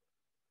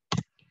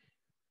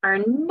 Our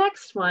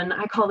next one,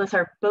 I call this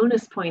our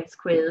bonus points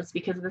quiz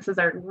because this is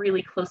our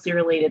really closely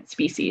related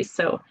species.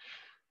 So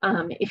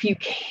if you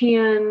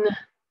can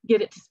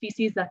get it to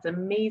species, that's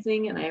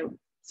amazing. And I'm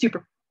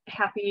super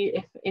happy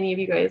if any of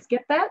you guys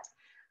get that.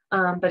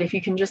 But if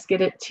you can just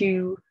get it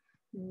to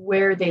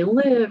where they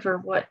live or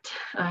what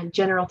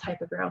general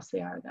type of grouse they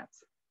are,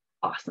 that's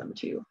awesome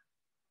too.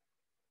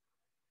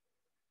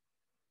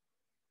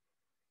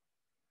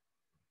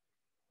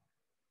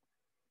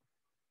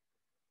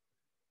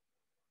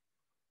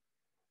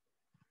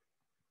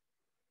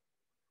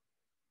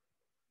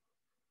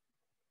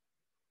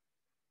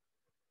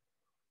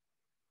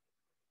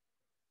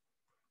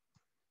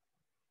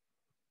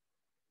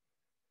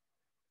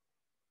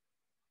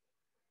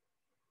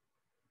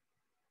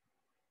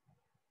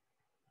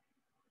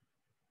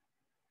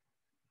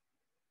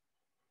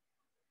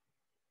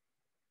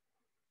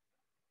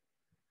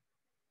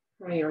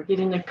 All right, we're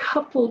getting a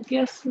couple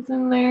guesses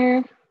in there.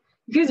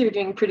 You guys are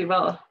doing pretty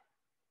well.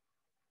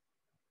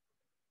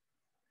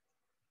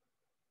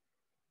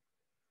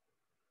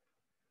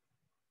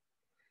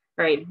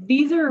 All right,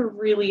 these are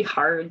really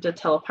hard to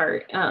tell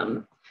apart.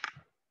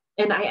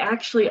 And I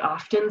actually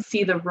often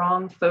see the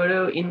wrong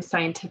photo in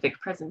scientific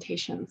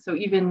presentations. So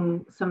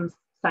even some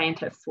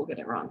scientists will get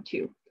it wrong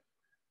too.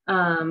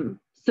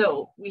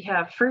 So we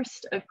have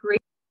first a great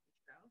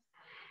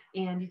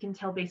grouse, and you can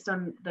tell based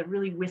on the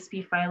really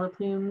wispy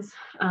phyloplumes,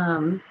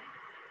 and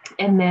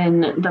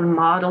then the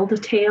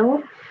mottled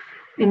tail.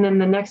 And then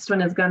the next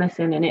one is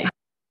Gunnison, and it has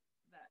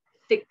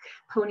that thick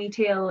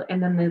ponytail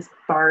and then this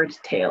barred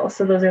tail.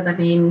 So those are the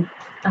main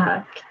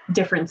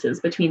differences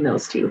between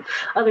those two,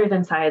 other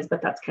than size,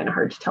 but that's kind of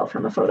hard to tell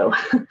from a photo.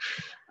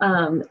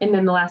 And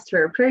then the last two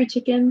are prairie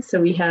chickens. So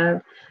we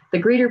have the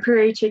greater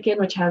prairie chicken,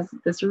 which has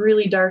this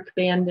really dark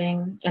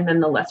banding, and then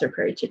the lesser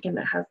prairie chicken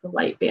that has the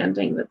light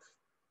banding that's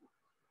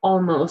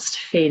almost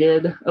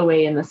faded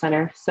away in the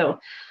center. So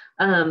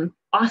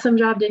awesome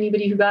job to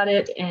anybody who got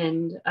it,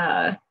 and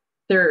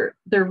they're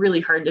really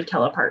hard to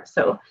tell apart.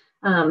 So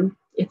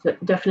it's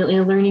definitely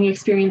a learning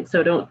experience,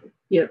 so don't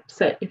be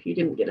upset if you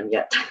didn't get them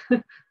yet.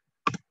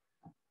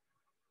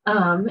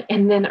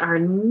 And then our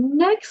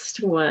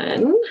next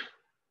one,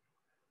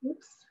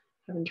 oops,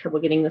 having trouble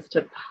getting this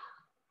to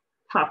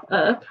pop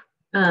up.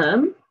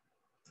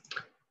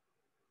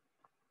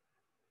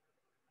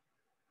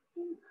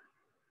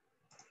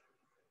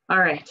 All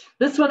right,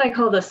 this one I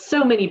call the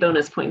so many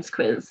bonus points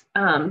quiz.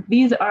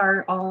 These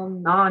are all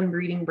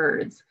non-breeding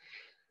birds,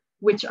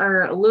 which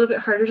are a little bit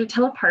harder to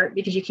tell apart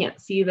because you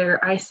can't see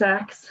their eye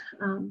sacs,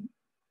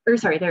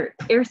 their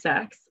air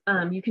sacs.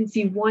 You can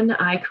see one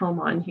eye comb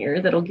on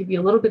here that'll give you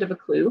a little bit of a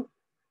clue.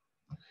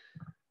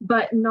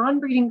 But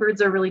non-breeding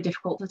birds are really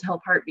difficult to tell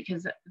apart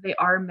because they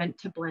are meant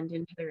to blend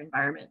into their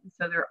environment.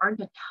 So there aren't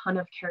a ton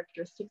of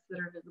characteristics that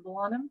are visible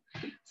on them.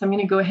 So I'm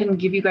going to go ahead and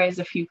give you guys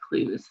a few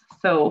clues.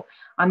 So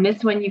on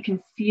this one, you can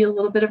see a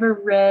little bit of a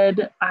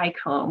red eye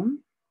comb.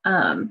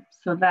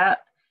 So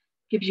that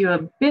gives you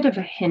a bit of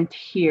a hint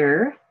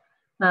here.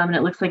 And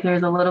it looks like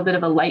there's a little bit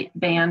of a light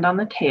band on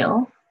the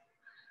tail.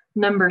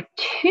 Number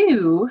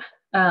two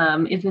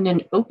is in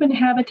an open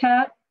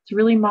habitat. It's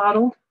really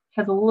mottled.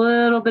 Has a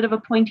little bit of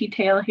a pointy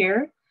tail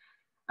here.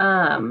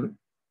 And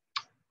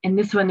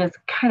this one is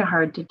kind of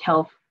hard to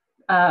tell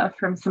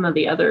from some of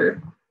the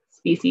other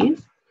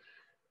species.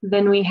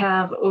 Then we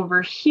have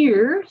over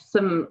here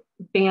some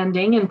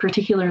banding, and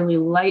particularly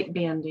light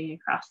banding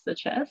across the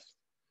chest.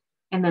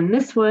 And then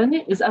this one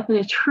is up in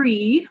a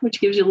tree,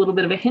 which gives you a little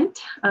bit of a hint,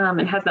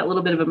 and has that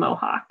little bit of a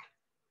mohawk.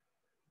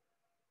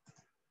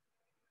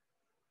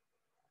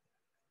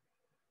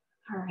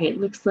 All right,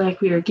 looks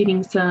like we are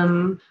getting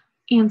some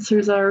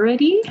answers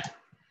already.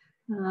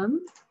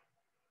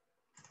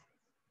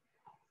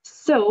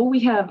 So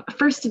we have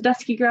first a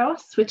dusky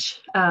grouse,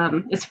 which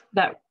is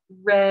that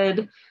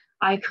red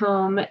eye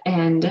comb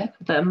and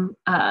the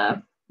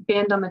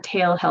band on the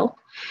tail help.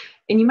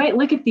 And you might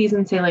look at these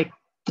and say, like,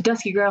 the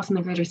dusky grouse and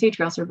the greater sage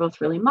grouse are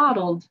both really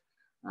mottled.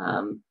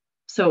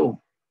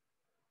 So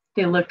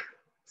they look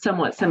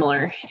somewhat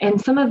similar. And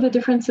some of the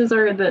differences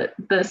are that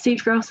the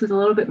sage grouse is a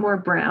little bit more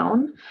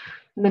brown,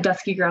 and the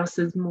dusky grouse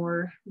is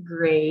more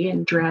gray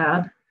and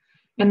drab.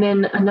 And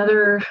then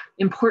another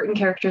important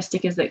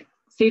characteristic is that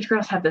sage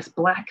grouse have this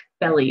black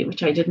belly,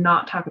 which I did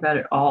not talk about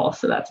at all.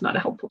 So that's not a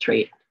helpful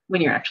trait when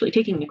you're actually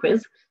taking the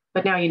quiz,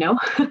 but now you know.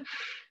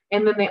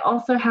 And then they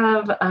also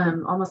have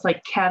almost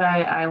like cat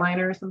eye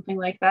eyeliner or something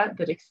like that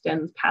that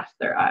extends past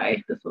their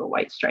eye, this little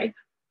white stripe.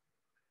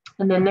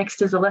 And then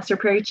next is a lesser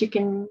prairie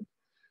chicken.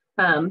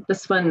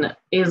 This one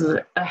is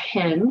a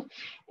hen,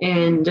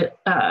 and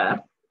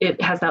it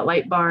has that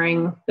light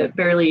barring that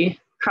barely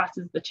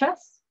crosses the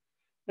chest.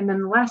 And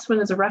then the last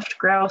one is a ruffed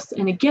grouse.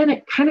 And again,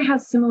 it kind of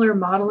has similar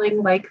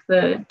modeling like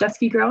the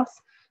dusky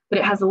grouse, but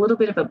it has a little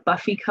bit of a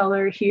buffy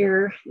color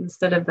here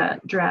instead of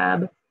that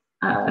drab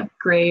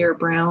gray or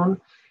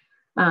brown.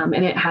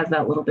 And it has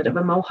that little bit of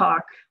a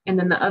mohawk. And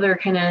then the other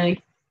kind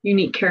of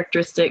unique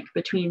characteristic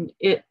between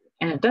it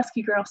and a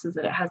dusky grouse is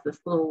that it has this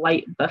little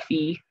light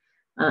buffy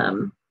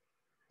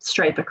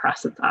stripe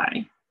across its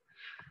eye.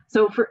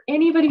 So for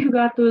anybody who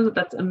got those,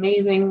 that's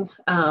amazing.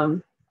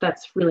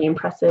 That's really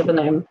impressive, and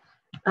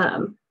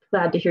I'm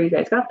glad to hear you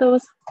guys got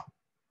those.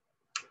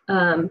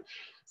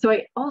 So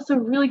I also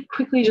really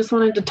quickly just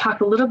wanted to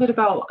talk a little bit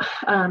about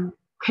kind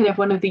of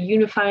one of the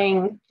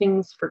unifying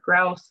things for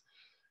grouse.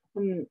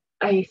 And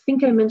I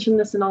think I mentioned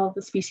this in all of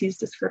the species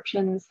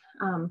descriptions,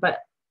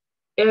 but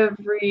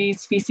every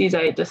species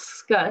I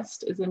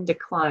discussed is in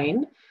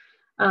decline.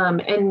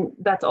 And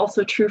that's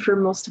also true for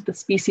most of the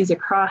species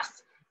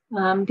across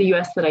the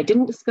US that I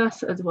didn't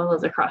discuss, as well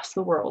as across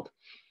the world.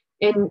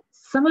 And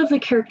some of the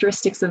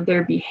characteristics of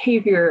their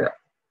behavior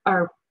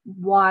are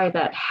why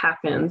that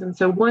happens. And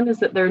so one is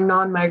that they're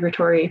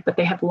non-migratory, but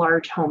they have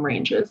large home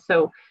ranges.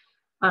 So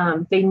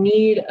they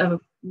need a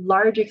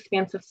large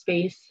expanse of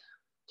space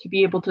to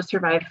be able to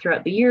survive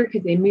throughout the year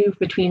because they move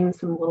between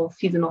some little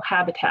seasonal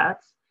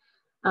habitats.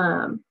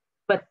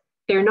 But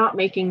they're not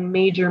making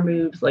major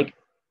moves like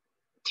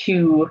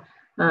to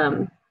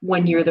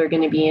one year they're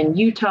going to be in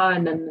Utah,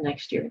 and then the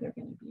next year they're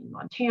going to be in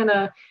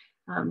Montana.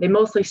 They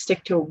mostly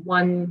stick to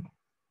one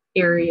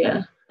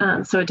area.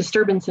 So a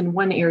disturbance in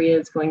one area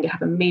is going to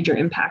have a major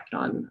impact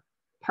on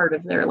part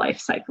of their life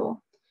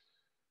cycle.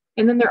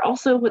 And then they're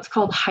also what's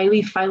called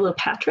highly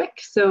philopatric.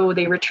 So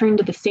they return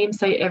to the same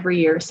site every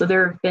year. So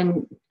there have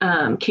been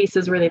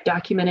cases where they've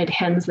documented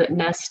hens that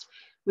nest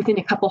within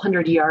a couple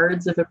hundred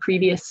yards of a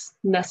previous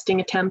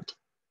nesting attempt.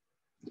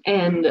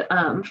 And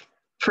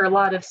for a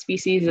lot of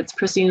species, it's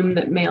presumed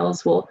that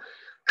males will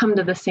come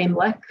to the same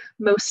lek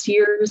most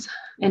years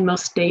and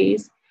most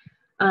days.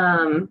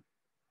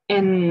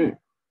 And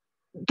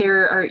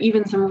there are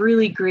even some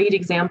really great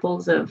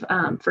examples of,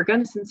 for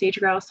Gunnison sage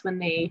grouse, when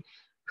they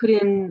put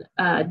in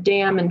a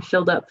dam and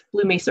filled up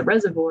Blue Mesa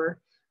Reservoir,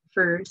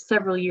 for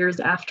several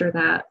years after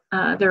that,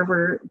 there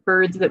were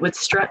birds that would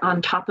strut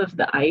on top of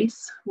the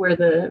ice where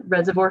the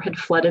reservoir had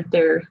flooded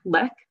their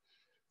lek.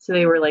 So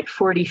they were like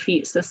 40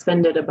 feet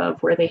suspended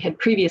above where they had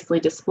previously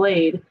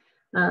displayed,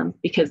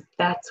 because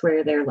that's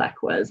where their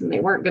lek was, and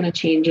they weren't going to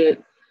change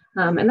it.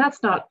 And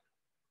that's not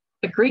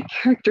a great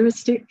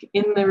characteristic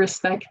in the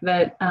respect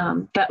that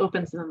that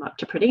opens them up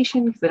to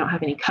predation because they don't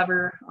have any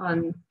cover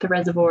on the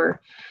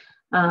reservoir.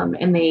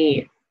 And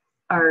they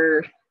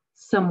are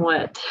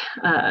somewhat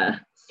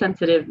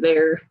sensitive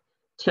there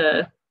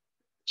to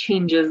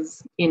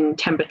changes in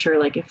temperature,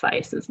 like if the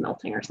ice is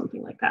melting or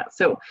something like that.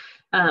 So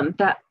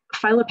that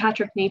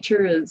philopatric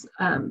nature is,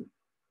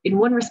 in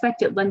one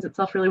respect, it lends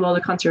itself really well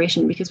to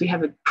conservation because we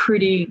have a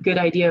pretty good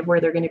idea of where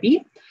they're going to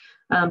be.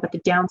 But the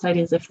downside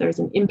is if there's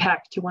an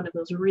impact to one of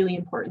those really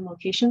important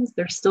locations,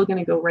 they're still going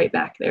to go right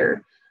back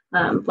there,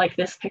 like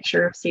this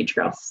picture of sage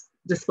grouse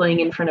displaying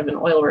in front of an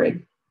oil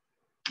rig.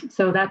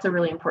 So that's a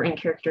really important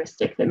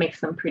characteristic that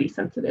makes them pretty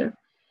sensitive.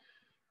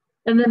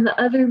 And then the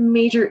other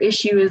major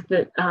issue is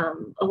that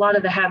a lot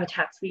of the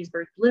habitats these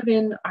birds live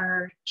in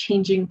are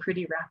changing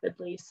pretty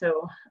rapidly.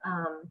 So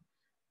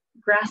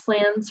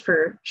grasslands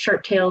for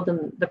sharp-tailed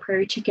and the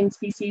prairie chicken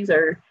species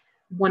are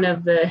one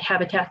of the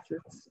habitats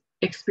that's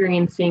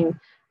experiencing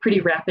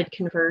pretty rapid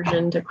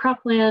conversion to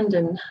cropland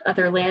and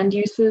other land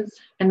uses.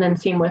 And then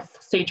same with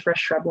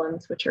sagebrush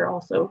shrublands, which are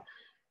also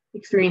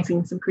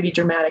experiencing some pretty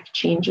dramatic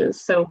changes.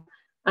 So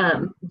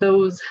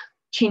those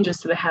changes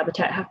to the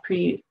habitat have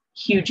pretty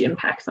huge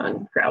impacts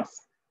on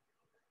grouse.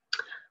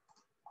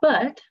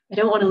 But I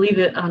don't want to leave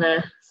it on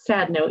a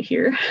sad note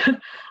here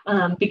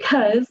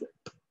because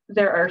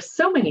there are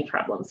so many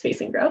problems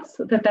facing grouse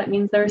that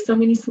means there are so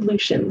many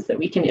solutions that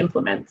we can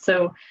implement.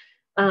 So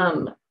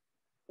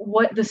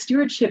what the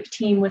stewardship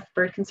team with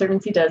Bird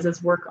Conservancy does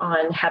is work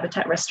on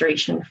habitat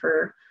restoration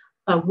for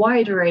a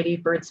wide variety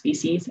of bird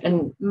species.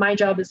 And my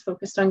job is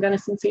focused on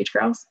Gunnison sage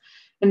grouse.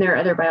 And there are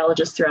other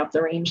biologists throughout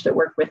the range that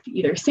work with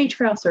either sage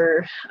grouse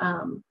or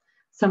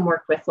some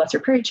work with lesser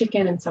prairie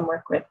chicken and some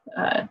work with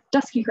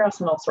dusky grouse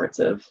and all sorts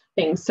of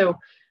things. So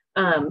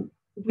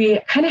we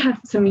kind of have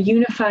some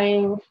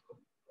unifying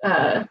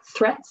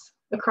threats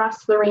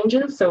across the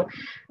ranges. So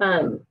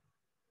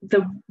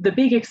the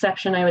big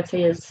exception I would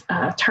say is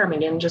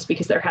ptarmigan, just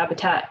because their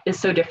habitat is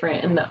so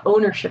different and the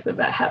ownership of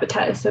that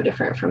habitat is so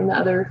different from the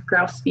other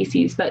grouse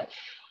species. But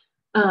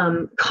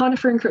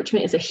conifer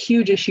encroachment is a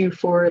huge issue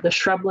for the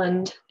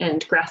shrubland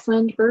and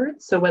grassland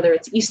birds. So whether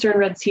it's eastern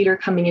red cedar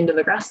coming into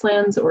the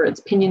grasslands or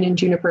it's pinyon and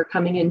juniper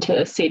coming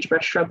into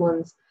sagebrush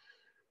shrublands,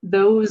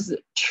 those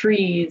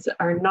trees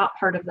are not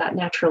part of that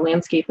natural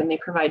landscape, and they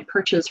provide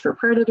perches for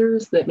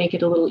predators that make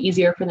it a little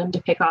easier for them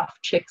to pick off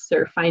chicks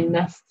or find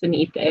nests and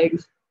eat the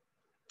eggs.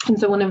 And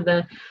so one of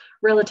the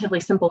relatively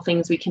simple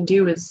things we can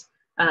do is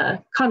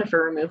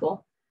conifer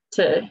removal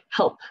to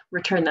help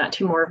return that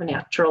to more of a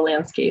natural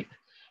landscape.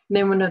 And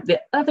then one of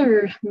the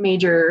other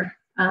major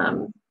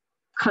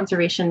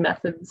conservation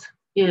methods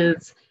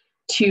is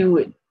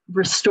to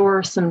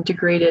restore some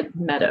degraded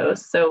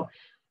meadows. So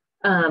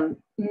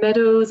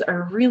meadows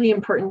are really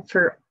important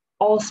for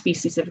all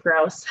species of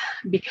grouse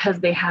because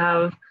they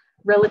have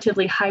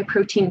relatively high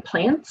protein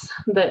plants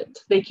that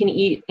they can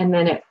eat, and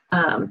then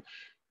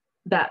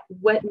that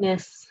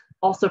wetness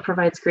also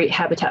provides great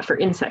habitat for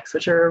insects,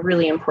 which are a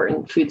really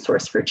important food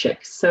source for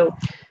chicks. So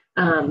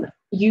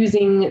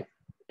using,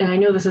 and I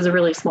know this is a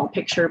really small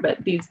picture,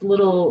 but these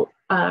little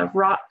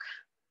rock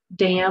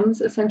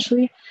dams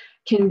essentially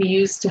can be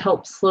used to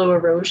help slow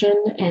erosion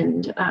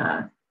and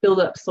build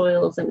up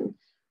soils and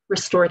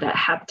restore that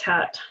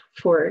habitat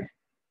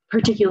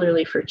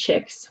particularly for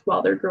chicks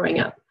while they're growing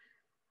up.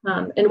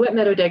 And wet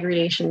meadow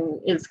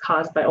degradation is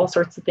caused by all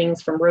sorts of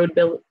things from road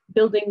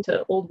building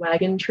to old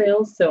wagon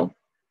trails. So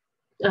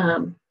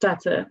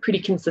that's a pretty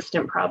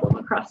consistent problem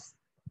across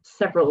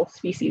several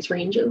species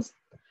ranges.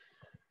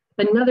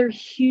 Another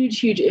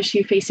huge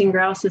issue facing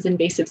grouse is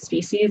invasive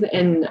species.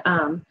 And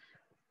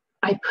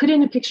I put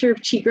in a picture of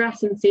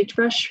cheatgrass and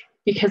sagebrush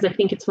because I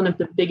think it's one of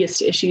the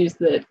biggest issues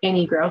that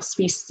any grouse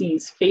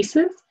species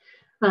faces.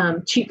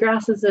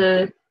 Cheatgrass is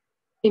an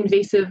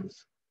invasive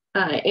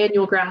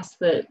annual grass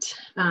that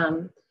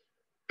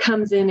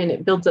comes in and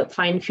it builds up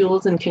fine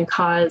fuels and can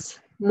cause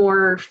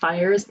more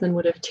fires than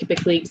would have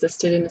typically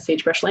existed in a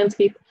sagebrush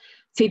landscape.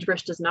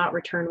 Sagebrush does not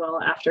return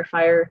well after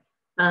fire,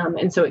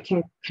 and so it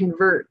can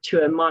convert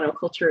to a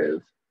monoculture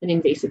of an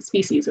invasive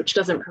species, which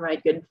doesn't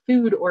provide good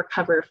food or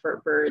cover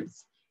for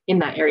birds in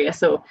that area.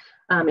 So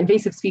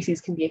invasive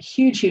species can be a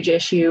huge, huge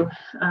issue.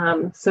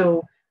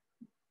 So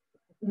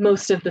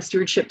most of the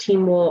stewardship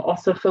team will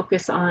also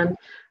focus on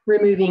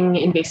removing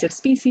invasive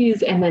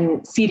species and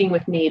then seeding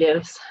with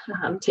natives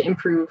to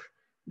improve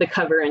the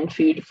cover and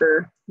food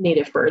for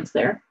native birds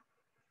there.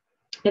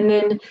 And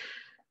then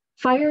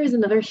fire is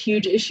another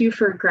huge issue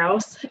for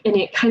grouse, and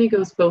it kind of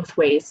goes both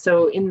ways.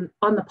 So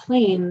on the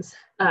plains,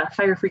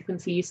 fire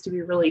frequency used to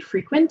be really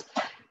frequent,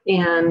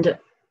 and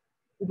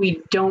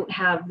we don't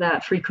have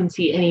that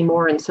frequency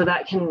anymore. And so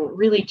that can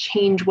really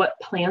change what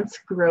plants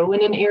grow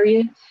in an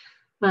area.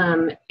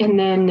 And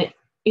then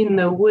in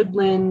the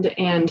woodland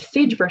and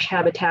sagebrush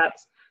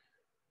habitats,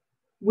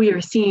 we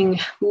are seeing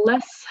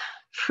less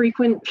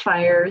frequent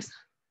fires,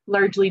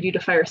 largely due to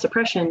fire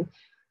suppression,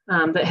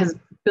 that has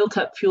built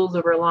up fuels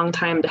over a long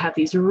time to have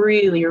these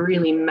really,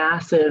 really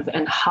massive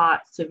and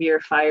hot, severe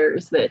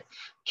fires that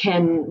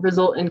can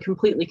result in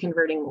completely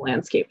converting the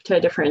landscape to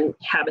a different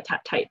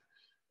habitat type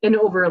and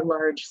over a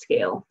large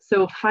scale.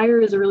 So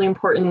fire is a really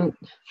important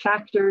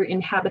factor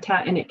in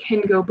habitat, and it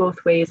can go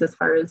both ways as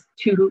far as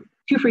too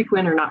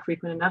frequent or not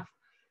frequent enough.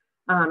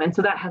 And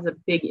so that has a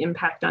big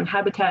impact on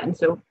habitat. And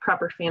so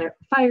proper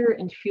fire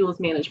and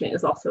fuels management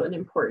is also an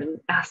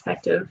important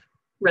aspect of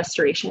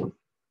restoration.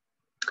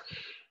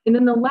 And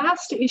then the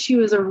last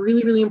issue is a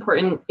really, really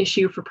important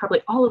issue for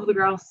probably all of the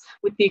grouse,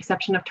 with the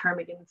exception of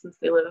ptarmigan, since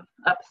they live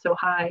up so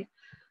high.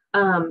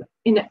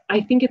 And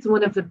I think it's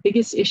one of the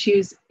biggest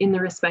issues in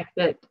the respect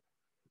that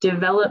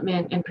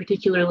development, and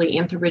particularly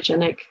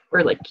anthropogenic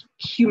or like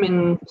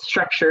human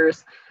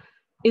structures,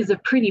 is a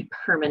pretty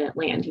permanent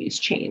land use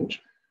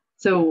change.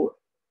 So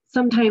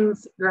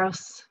sometimes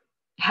grouse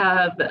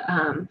have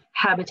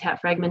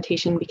habitat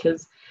fragmentation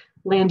because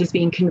land is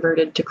being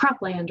converted to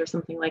cropland or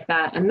something like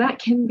that, and that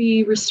can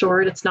be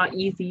restored. It's not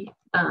easy,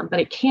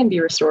 but it can be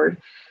restored.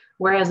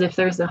 Whereas if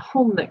there's a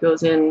home that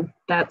goes in,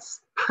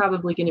 that's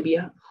probably going to be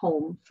a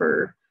home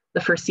for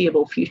the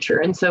foreseeable future.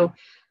 And so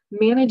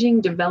managing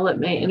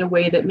development in a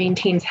way that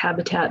maintains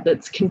habitat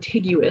that's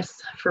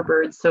contiguous for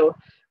birds, so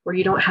where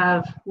you don't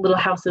have little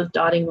houses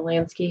dotting the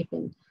landscape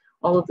and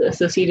all of the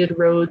associated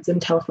roads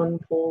and telephone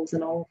poles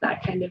and all of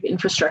that kind of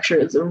infrastructure,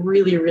 is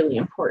really, really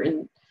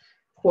important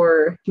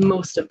for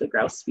most of the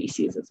grouse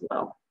species as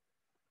well.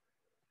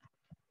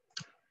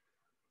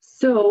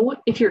 So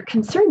if you're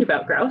concerned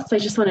about grouse, I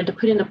just wanted to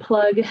put in a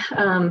plug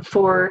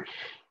for,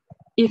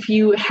 if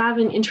you have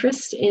an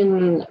interest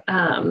in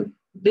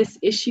this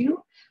issue,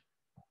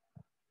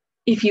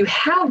 if you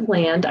have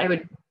land, I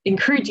would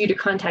encourage you to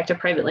contact a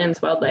private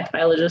lands wildlife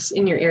biologist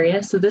in your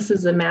area. So this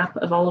is a map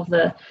of all of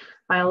the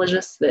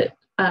biologists that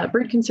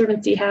Bird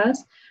Conservancy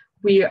has.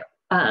 We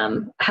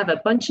have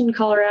a bunch in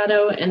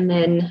Colorado and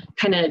then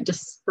kind of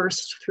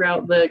dispersed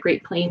throughout the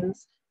Great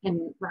Plains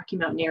and Rocky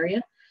Mountain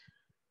area.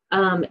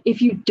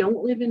 If you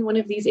don't live in one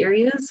of these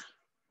areas,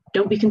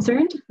 don't be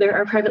concerned. There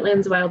are private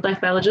lands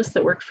wildlife biologists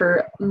that work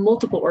for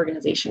multiple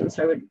organizations.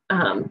 So I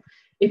would,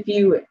 if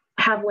you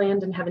have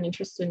land and have an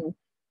interest in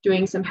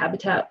doing some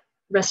habitat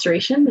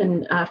restoration,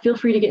 then feel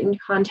free to get in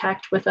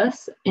contact with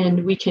us,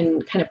 and we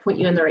can kind of point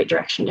you in the right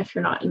direction if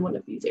you're not in one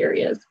of these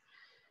areas.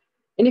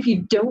 And if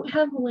you don't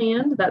have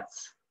land,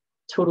 that's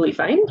totally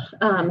fine.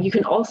 You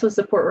can also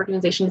support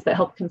organizations that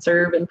help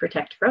conserve and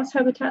protect grouse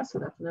habitat. So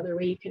that's another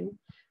way you can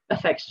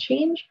affect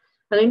change.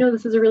 And I know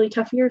this is a really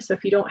tough year, so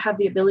if you don't have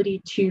the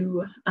ability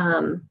to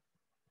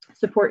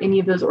support any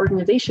of those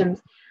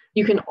organizations,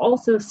 you can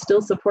also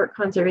still support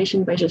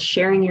conservation by just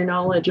sharing your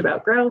knowledge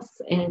about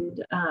grouse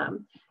and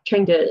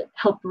trying to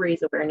help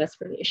raise awareness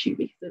for the issue,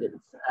 because it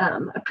is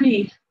a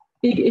pretty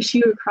big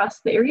issue across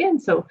the area.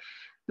 And so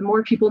the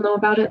more people know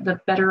about it, the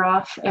better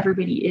off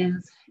everybody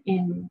is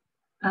in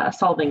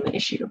solving the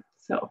issue.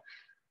 So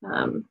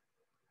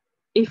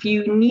if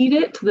you need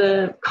it,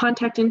 the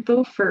contact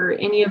info for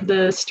any of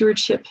the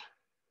stewardship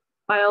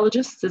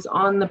biologists is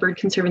on the Bird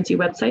Conservancy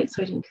website.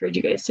 So I'd encourage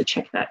you guys to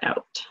check that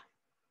out.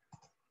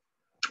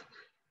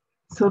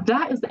 So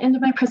that is the end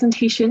of my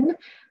presentation.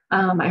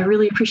 I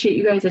really appreciate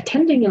you guys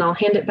attending, and I'll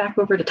hand it back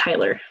over to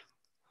Tyler.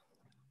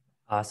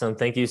 Awesome.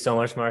 Thank you so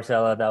much,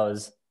 Marcella. That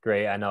was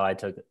great. I know I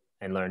took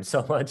and learned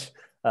so much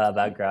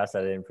about grouse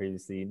that I didn't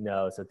previously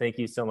know. So thank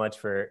you so much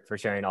for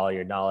sharing all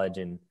your knowledge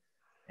and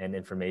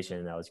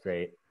information. That was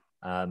great.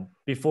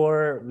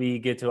 Before we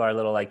get to our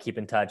little keep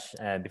in touch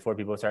and before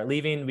people start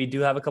leaving, we do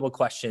have a couple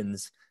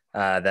questions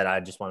that I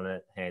just want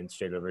to hand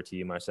straight over to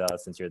you, Marcella,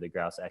 since you're the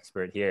grouse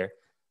expert here.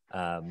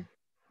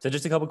 So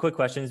just a couple quick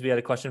questions. We had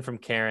a question from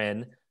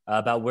Karen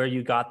about where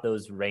you got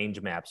those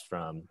range maps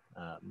from.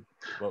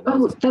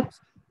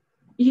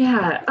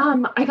 Yeah,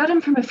 I got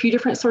them from a few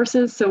different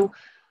sources. So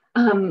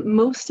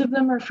most of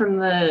them are from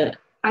the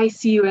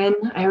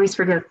ICUN. I always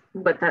forget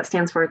what that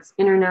stands for. It's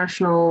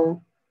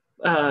International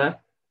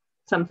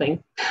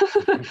something.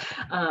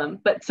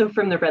 But so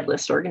from the Red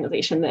List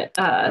organization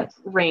that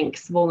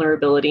ranks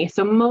vulnerability.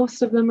 So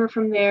most of them are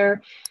from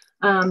there.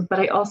 But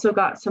I also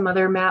got some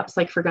other maps,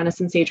 like for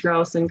Gunnison sage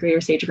grouse and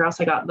greater sage grouse.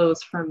 I got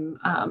those from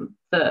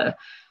the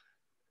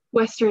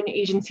Western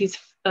Agencies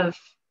of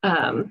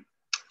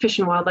Fish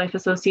and Wildlife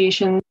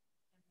Association.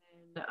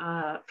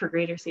 for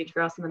greater sage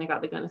grouse, and then I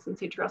got the Gunnison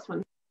sage grouse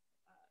one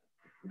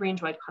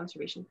range-wide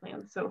conservation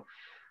plan. So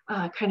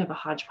kind of a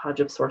hodgepodge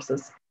of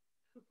sources.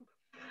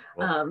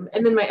 Cool.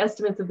 And then my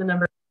estimates of the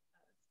number of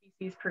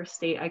species per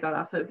state I got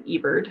off of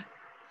eBird.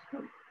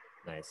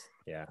 Nice.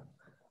 Yeah.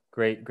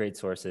 Great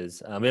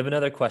sources. We have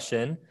another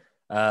question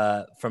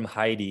from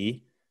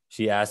Heidi.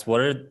 She asked,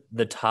 what are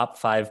the top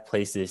 5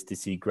 places to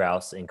see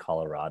grouse in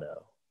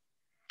Colorado?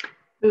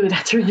 Ooh,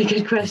 that's a really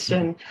good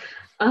question.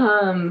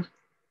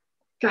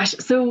 Gosh,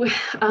 so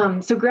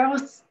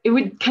grouse, it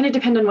would kind of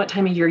depend on what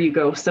time of year you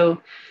go.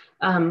 So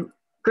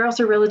grouse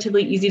are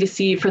relatively easy to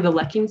see for the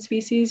lekking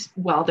species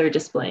while they're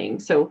displaying.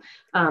 So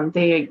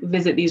they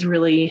visit these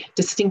really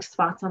distinct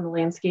spots on the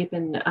landscape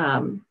and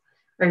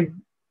are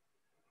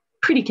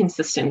pretty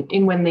consistent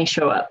in when they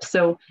show up.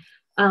 So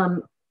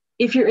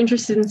if you're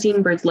interested in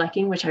seeing birds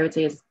lekking, which I would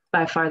say is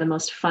by far the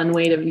most fun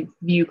way to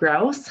view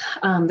grouse,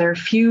 there are a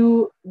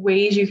few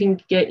ways you can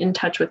get in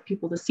touch with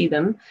people to see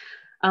them.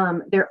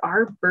 There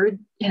are bird,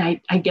 and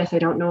I guess I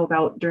don't know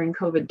about during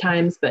COVID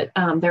times, but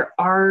there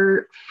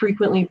are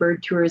frequently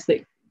bird tours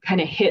that kind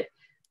of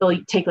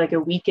they'll take like a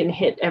week and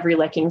hit every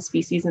lekking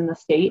species in the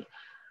state.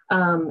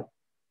 And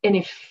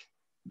if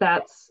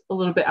that's a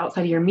little bit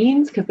outside of your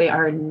means, because they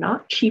are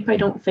not cheap, I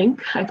don't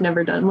think. I've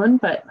never done one,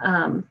 but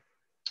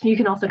you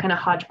can also kind of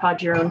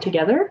hodgepodge your own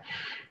together.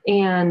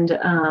 And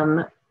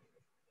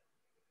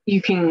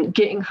you can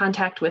get in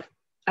contact with,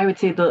 I would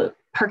say, the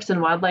Parks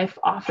and Wildlife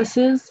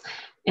offices,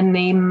 and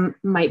they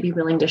might be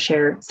willing to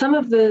share. Some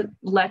of the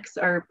leks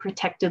are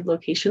protected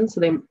locations,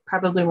 so they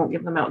probably won't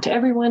give them out to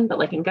everyone, but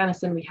like in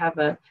Gunnison, we have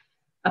a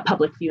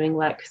public viewing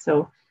lek.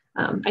 So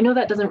I know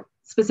that doesn't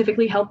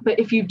specifically help, but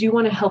if you do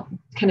want to help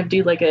kind of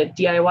do like a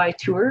DIY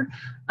tour,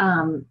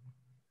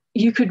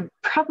 you could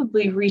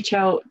probably reach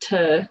out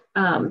to,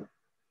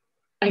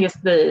 I guess,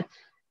 the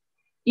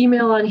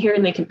email on here,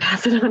 and they can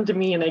pass it on to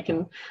me, and I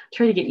can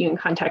try to get you in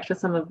contact with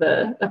some of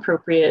the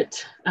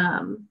appropriate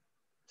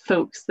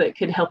folks that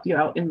could help you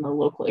out in the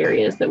local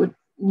areas that would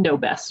know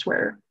best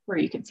where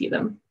you could see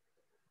them.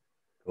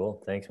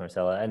 Cool. Thanks,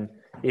 Marcella. And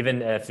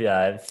even if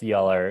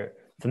y'all are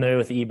familiar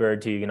with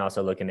eBird too, you can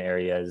also look in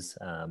areas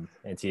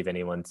and see if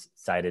anyone's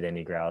sighted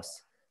any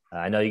grouse.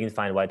 I know you can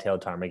find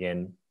white-tailed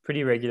ptarmigan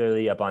pretty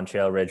regularly up on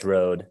Trail Ridge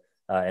Road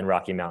in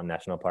Rocky Mountain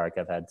National Park.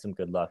 I've had some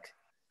good luck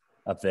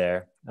up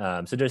there.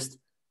 So just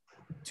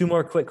 2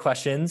 more quick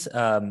questions.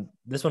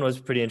 This one was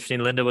pretty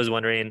interesting. Linda was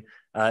wondering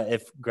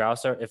if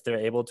grouse if they're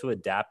able to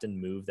adapt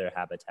and move their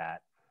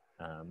habitat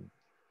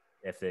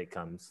if it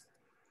comes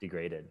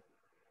degraded.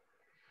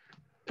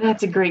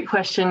 That's a great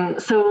question.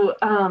 So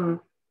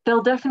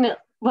they'll definitely,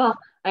 well,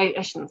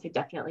 I shouldn't say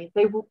definitely,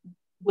 they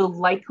will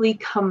likely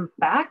come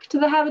back to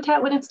the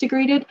habitat when it's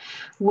degraded,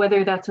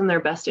 whether that's in their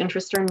best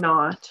interest or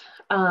not.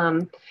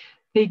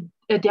 They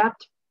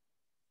adapt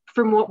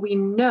from what we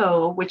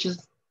know, which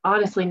is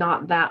honestly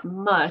not that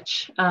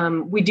much.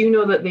 We do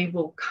know that they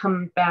will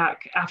come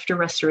back after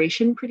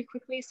restoration pretty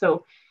quickly.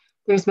 So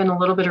there's been a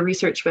little bit of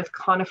research with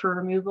conifer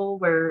removal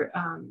where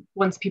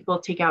once people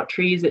take out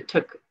trees, it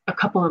took a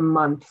couple of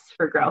months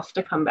for grouse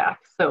to come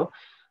back. So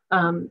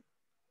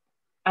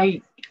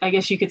I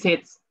guess you could say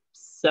it's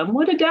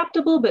somewhat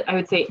adaptable, but I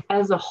would say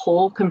as a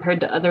whole, compared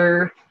to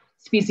other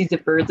species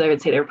of birds, I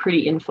would say they're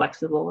pretty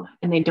inflexible,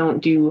 and they don't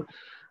do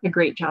a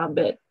great job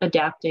at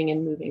adapting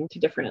and moving to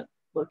different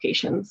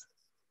locations.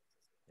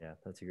 Yeah,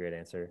 that's a great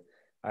answer.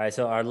 All right,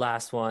 so our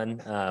last one,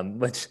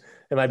 which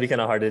it might be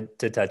kind of hard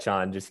to touch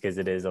on just because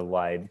it is a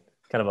wide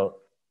kind of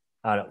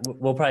I don't know,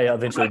 we'll probably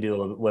eventually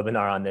do a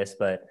webinar on this,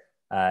 but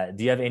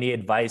do you have any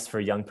advice for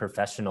young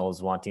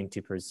professionals wanting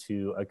to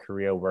pursue a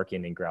career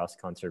working in grouse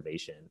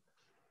conservation?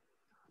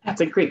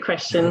 That's a great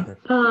question.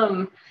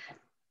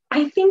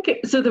 I think,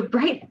 so the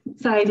bright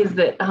side is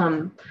that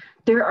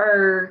there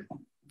are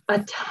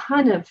a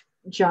ton of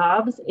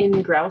jobs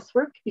in grouse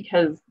work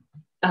because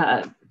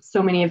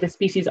so many of the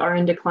species are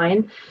in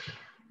decline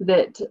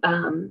that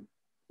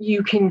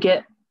you can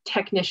get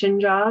technician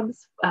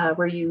jobs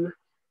where you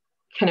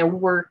kind of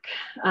work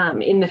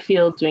in the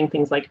field doing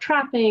things like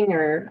trapping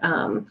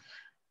or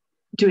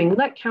doing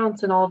let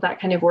counts and all of that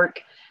kind of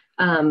work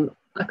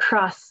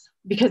across,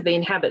 because they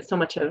inhabit so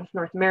much of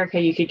North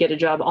America. You could get a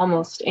job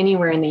almost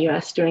anywhere in the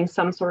US doing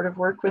some sort of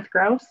work with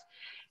grouse.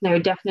 And I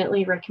would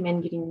definitely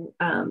recommend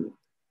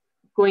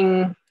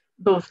going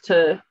both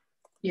to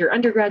your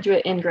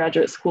undergraduate and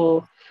graduate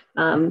school.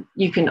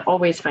 You can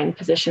always find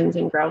positions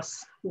in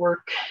grouse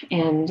work.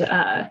 And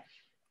I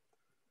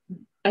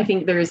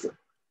think there's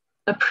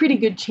a pretty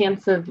good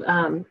chance of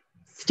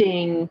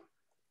staying,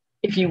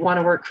 if you want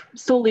to work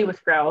solely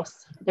with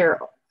grouse,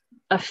 there are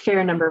a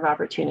fair number of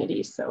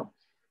opportunities. So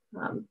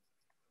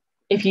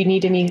if you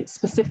need any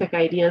specific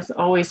ideas,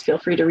 always feel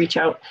free to reach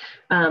out.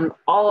 A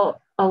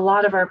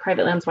lot of our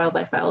private lands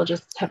wildlife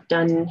biologists have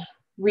done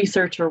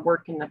research or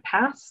work in the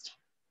past,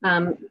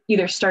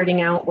 either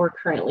starting out or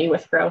currently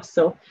with grouse.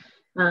 So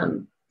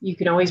you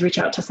can always reach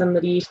out to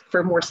somebody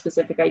for more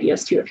specific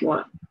ideas too, if you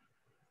want.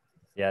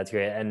 Yeah, that's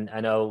great. And I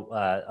know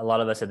a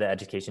lot of us at the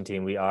education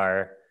team, we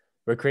are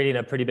we're creating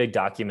a pretty big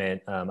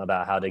document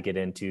about how to get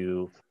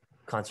into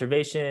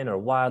conservation or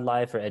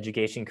wildlife or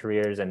education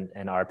careers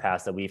and our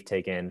paths that we've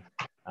taken.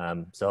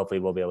 So hopefully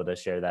we'll be able to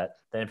share that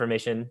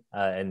information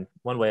in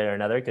one way or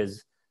another,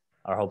 because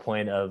our whole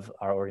point of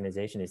our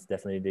organization is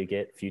definitely to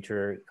get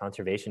future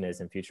conservationists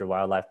and future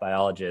wildlife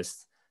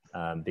biologists,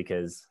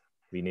 because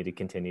we need to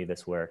continue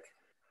this work.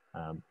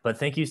 But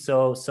thank you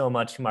so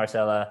much,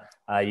 Marcella.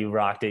 You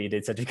rocked it. You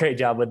did such a great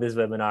job with this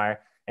webinar.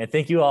 And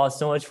thank you all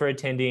so much for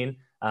attending.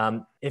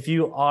 If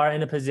you are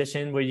in a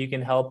position where you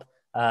can help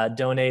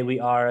donate, we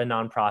are a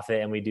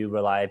nonprofit and we do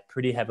rely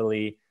pretty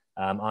heavily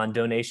on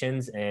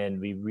donations, and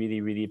we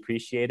really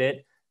appreciate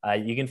it.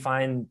 You can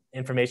find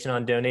information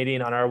on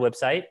donating on our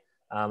website,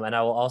 and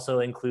I will also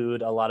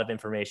include a lot of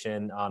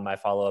information on my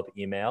follow-up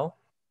email.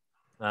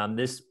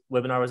 This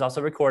webinar was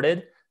also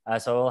recorded,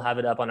 so I'll have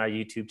it up on our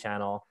YouTube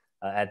channel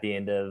at the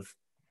end of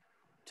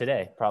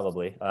today,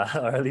 probably,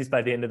 or at least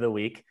by the end of the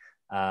week.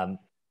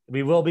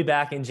 We will be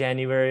back in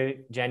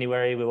January.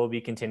 We will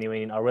be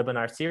continuing our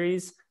webinar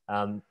series.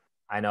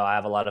 I know I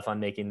have a lot of fun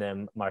making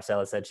them.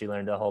 Marcella said she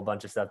learned a whole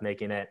bunch of stuff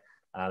making it.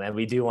 And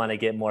we do want to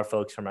get more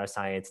folks from our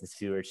science and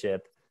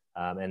stewardship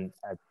and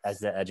as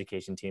the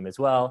education team as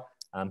well.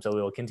 So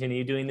we will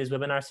continue doing this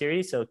webinar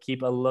series. So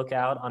keep a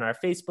lookout on our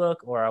Facebook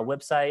or our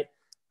website.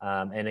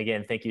 And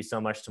again, thank you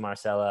so much to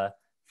Marcella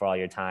for all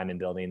your time in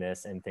building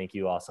this. And thank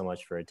you all so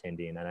much for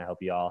attending. And I hope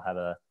you all have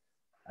a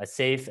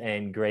safe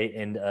and great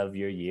end of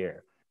your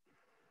year.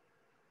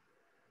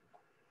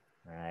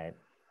 All right.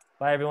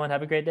 Bye, everyone.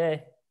 Have a great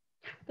day.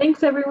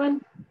 Thanks,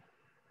 everyone.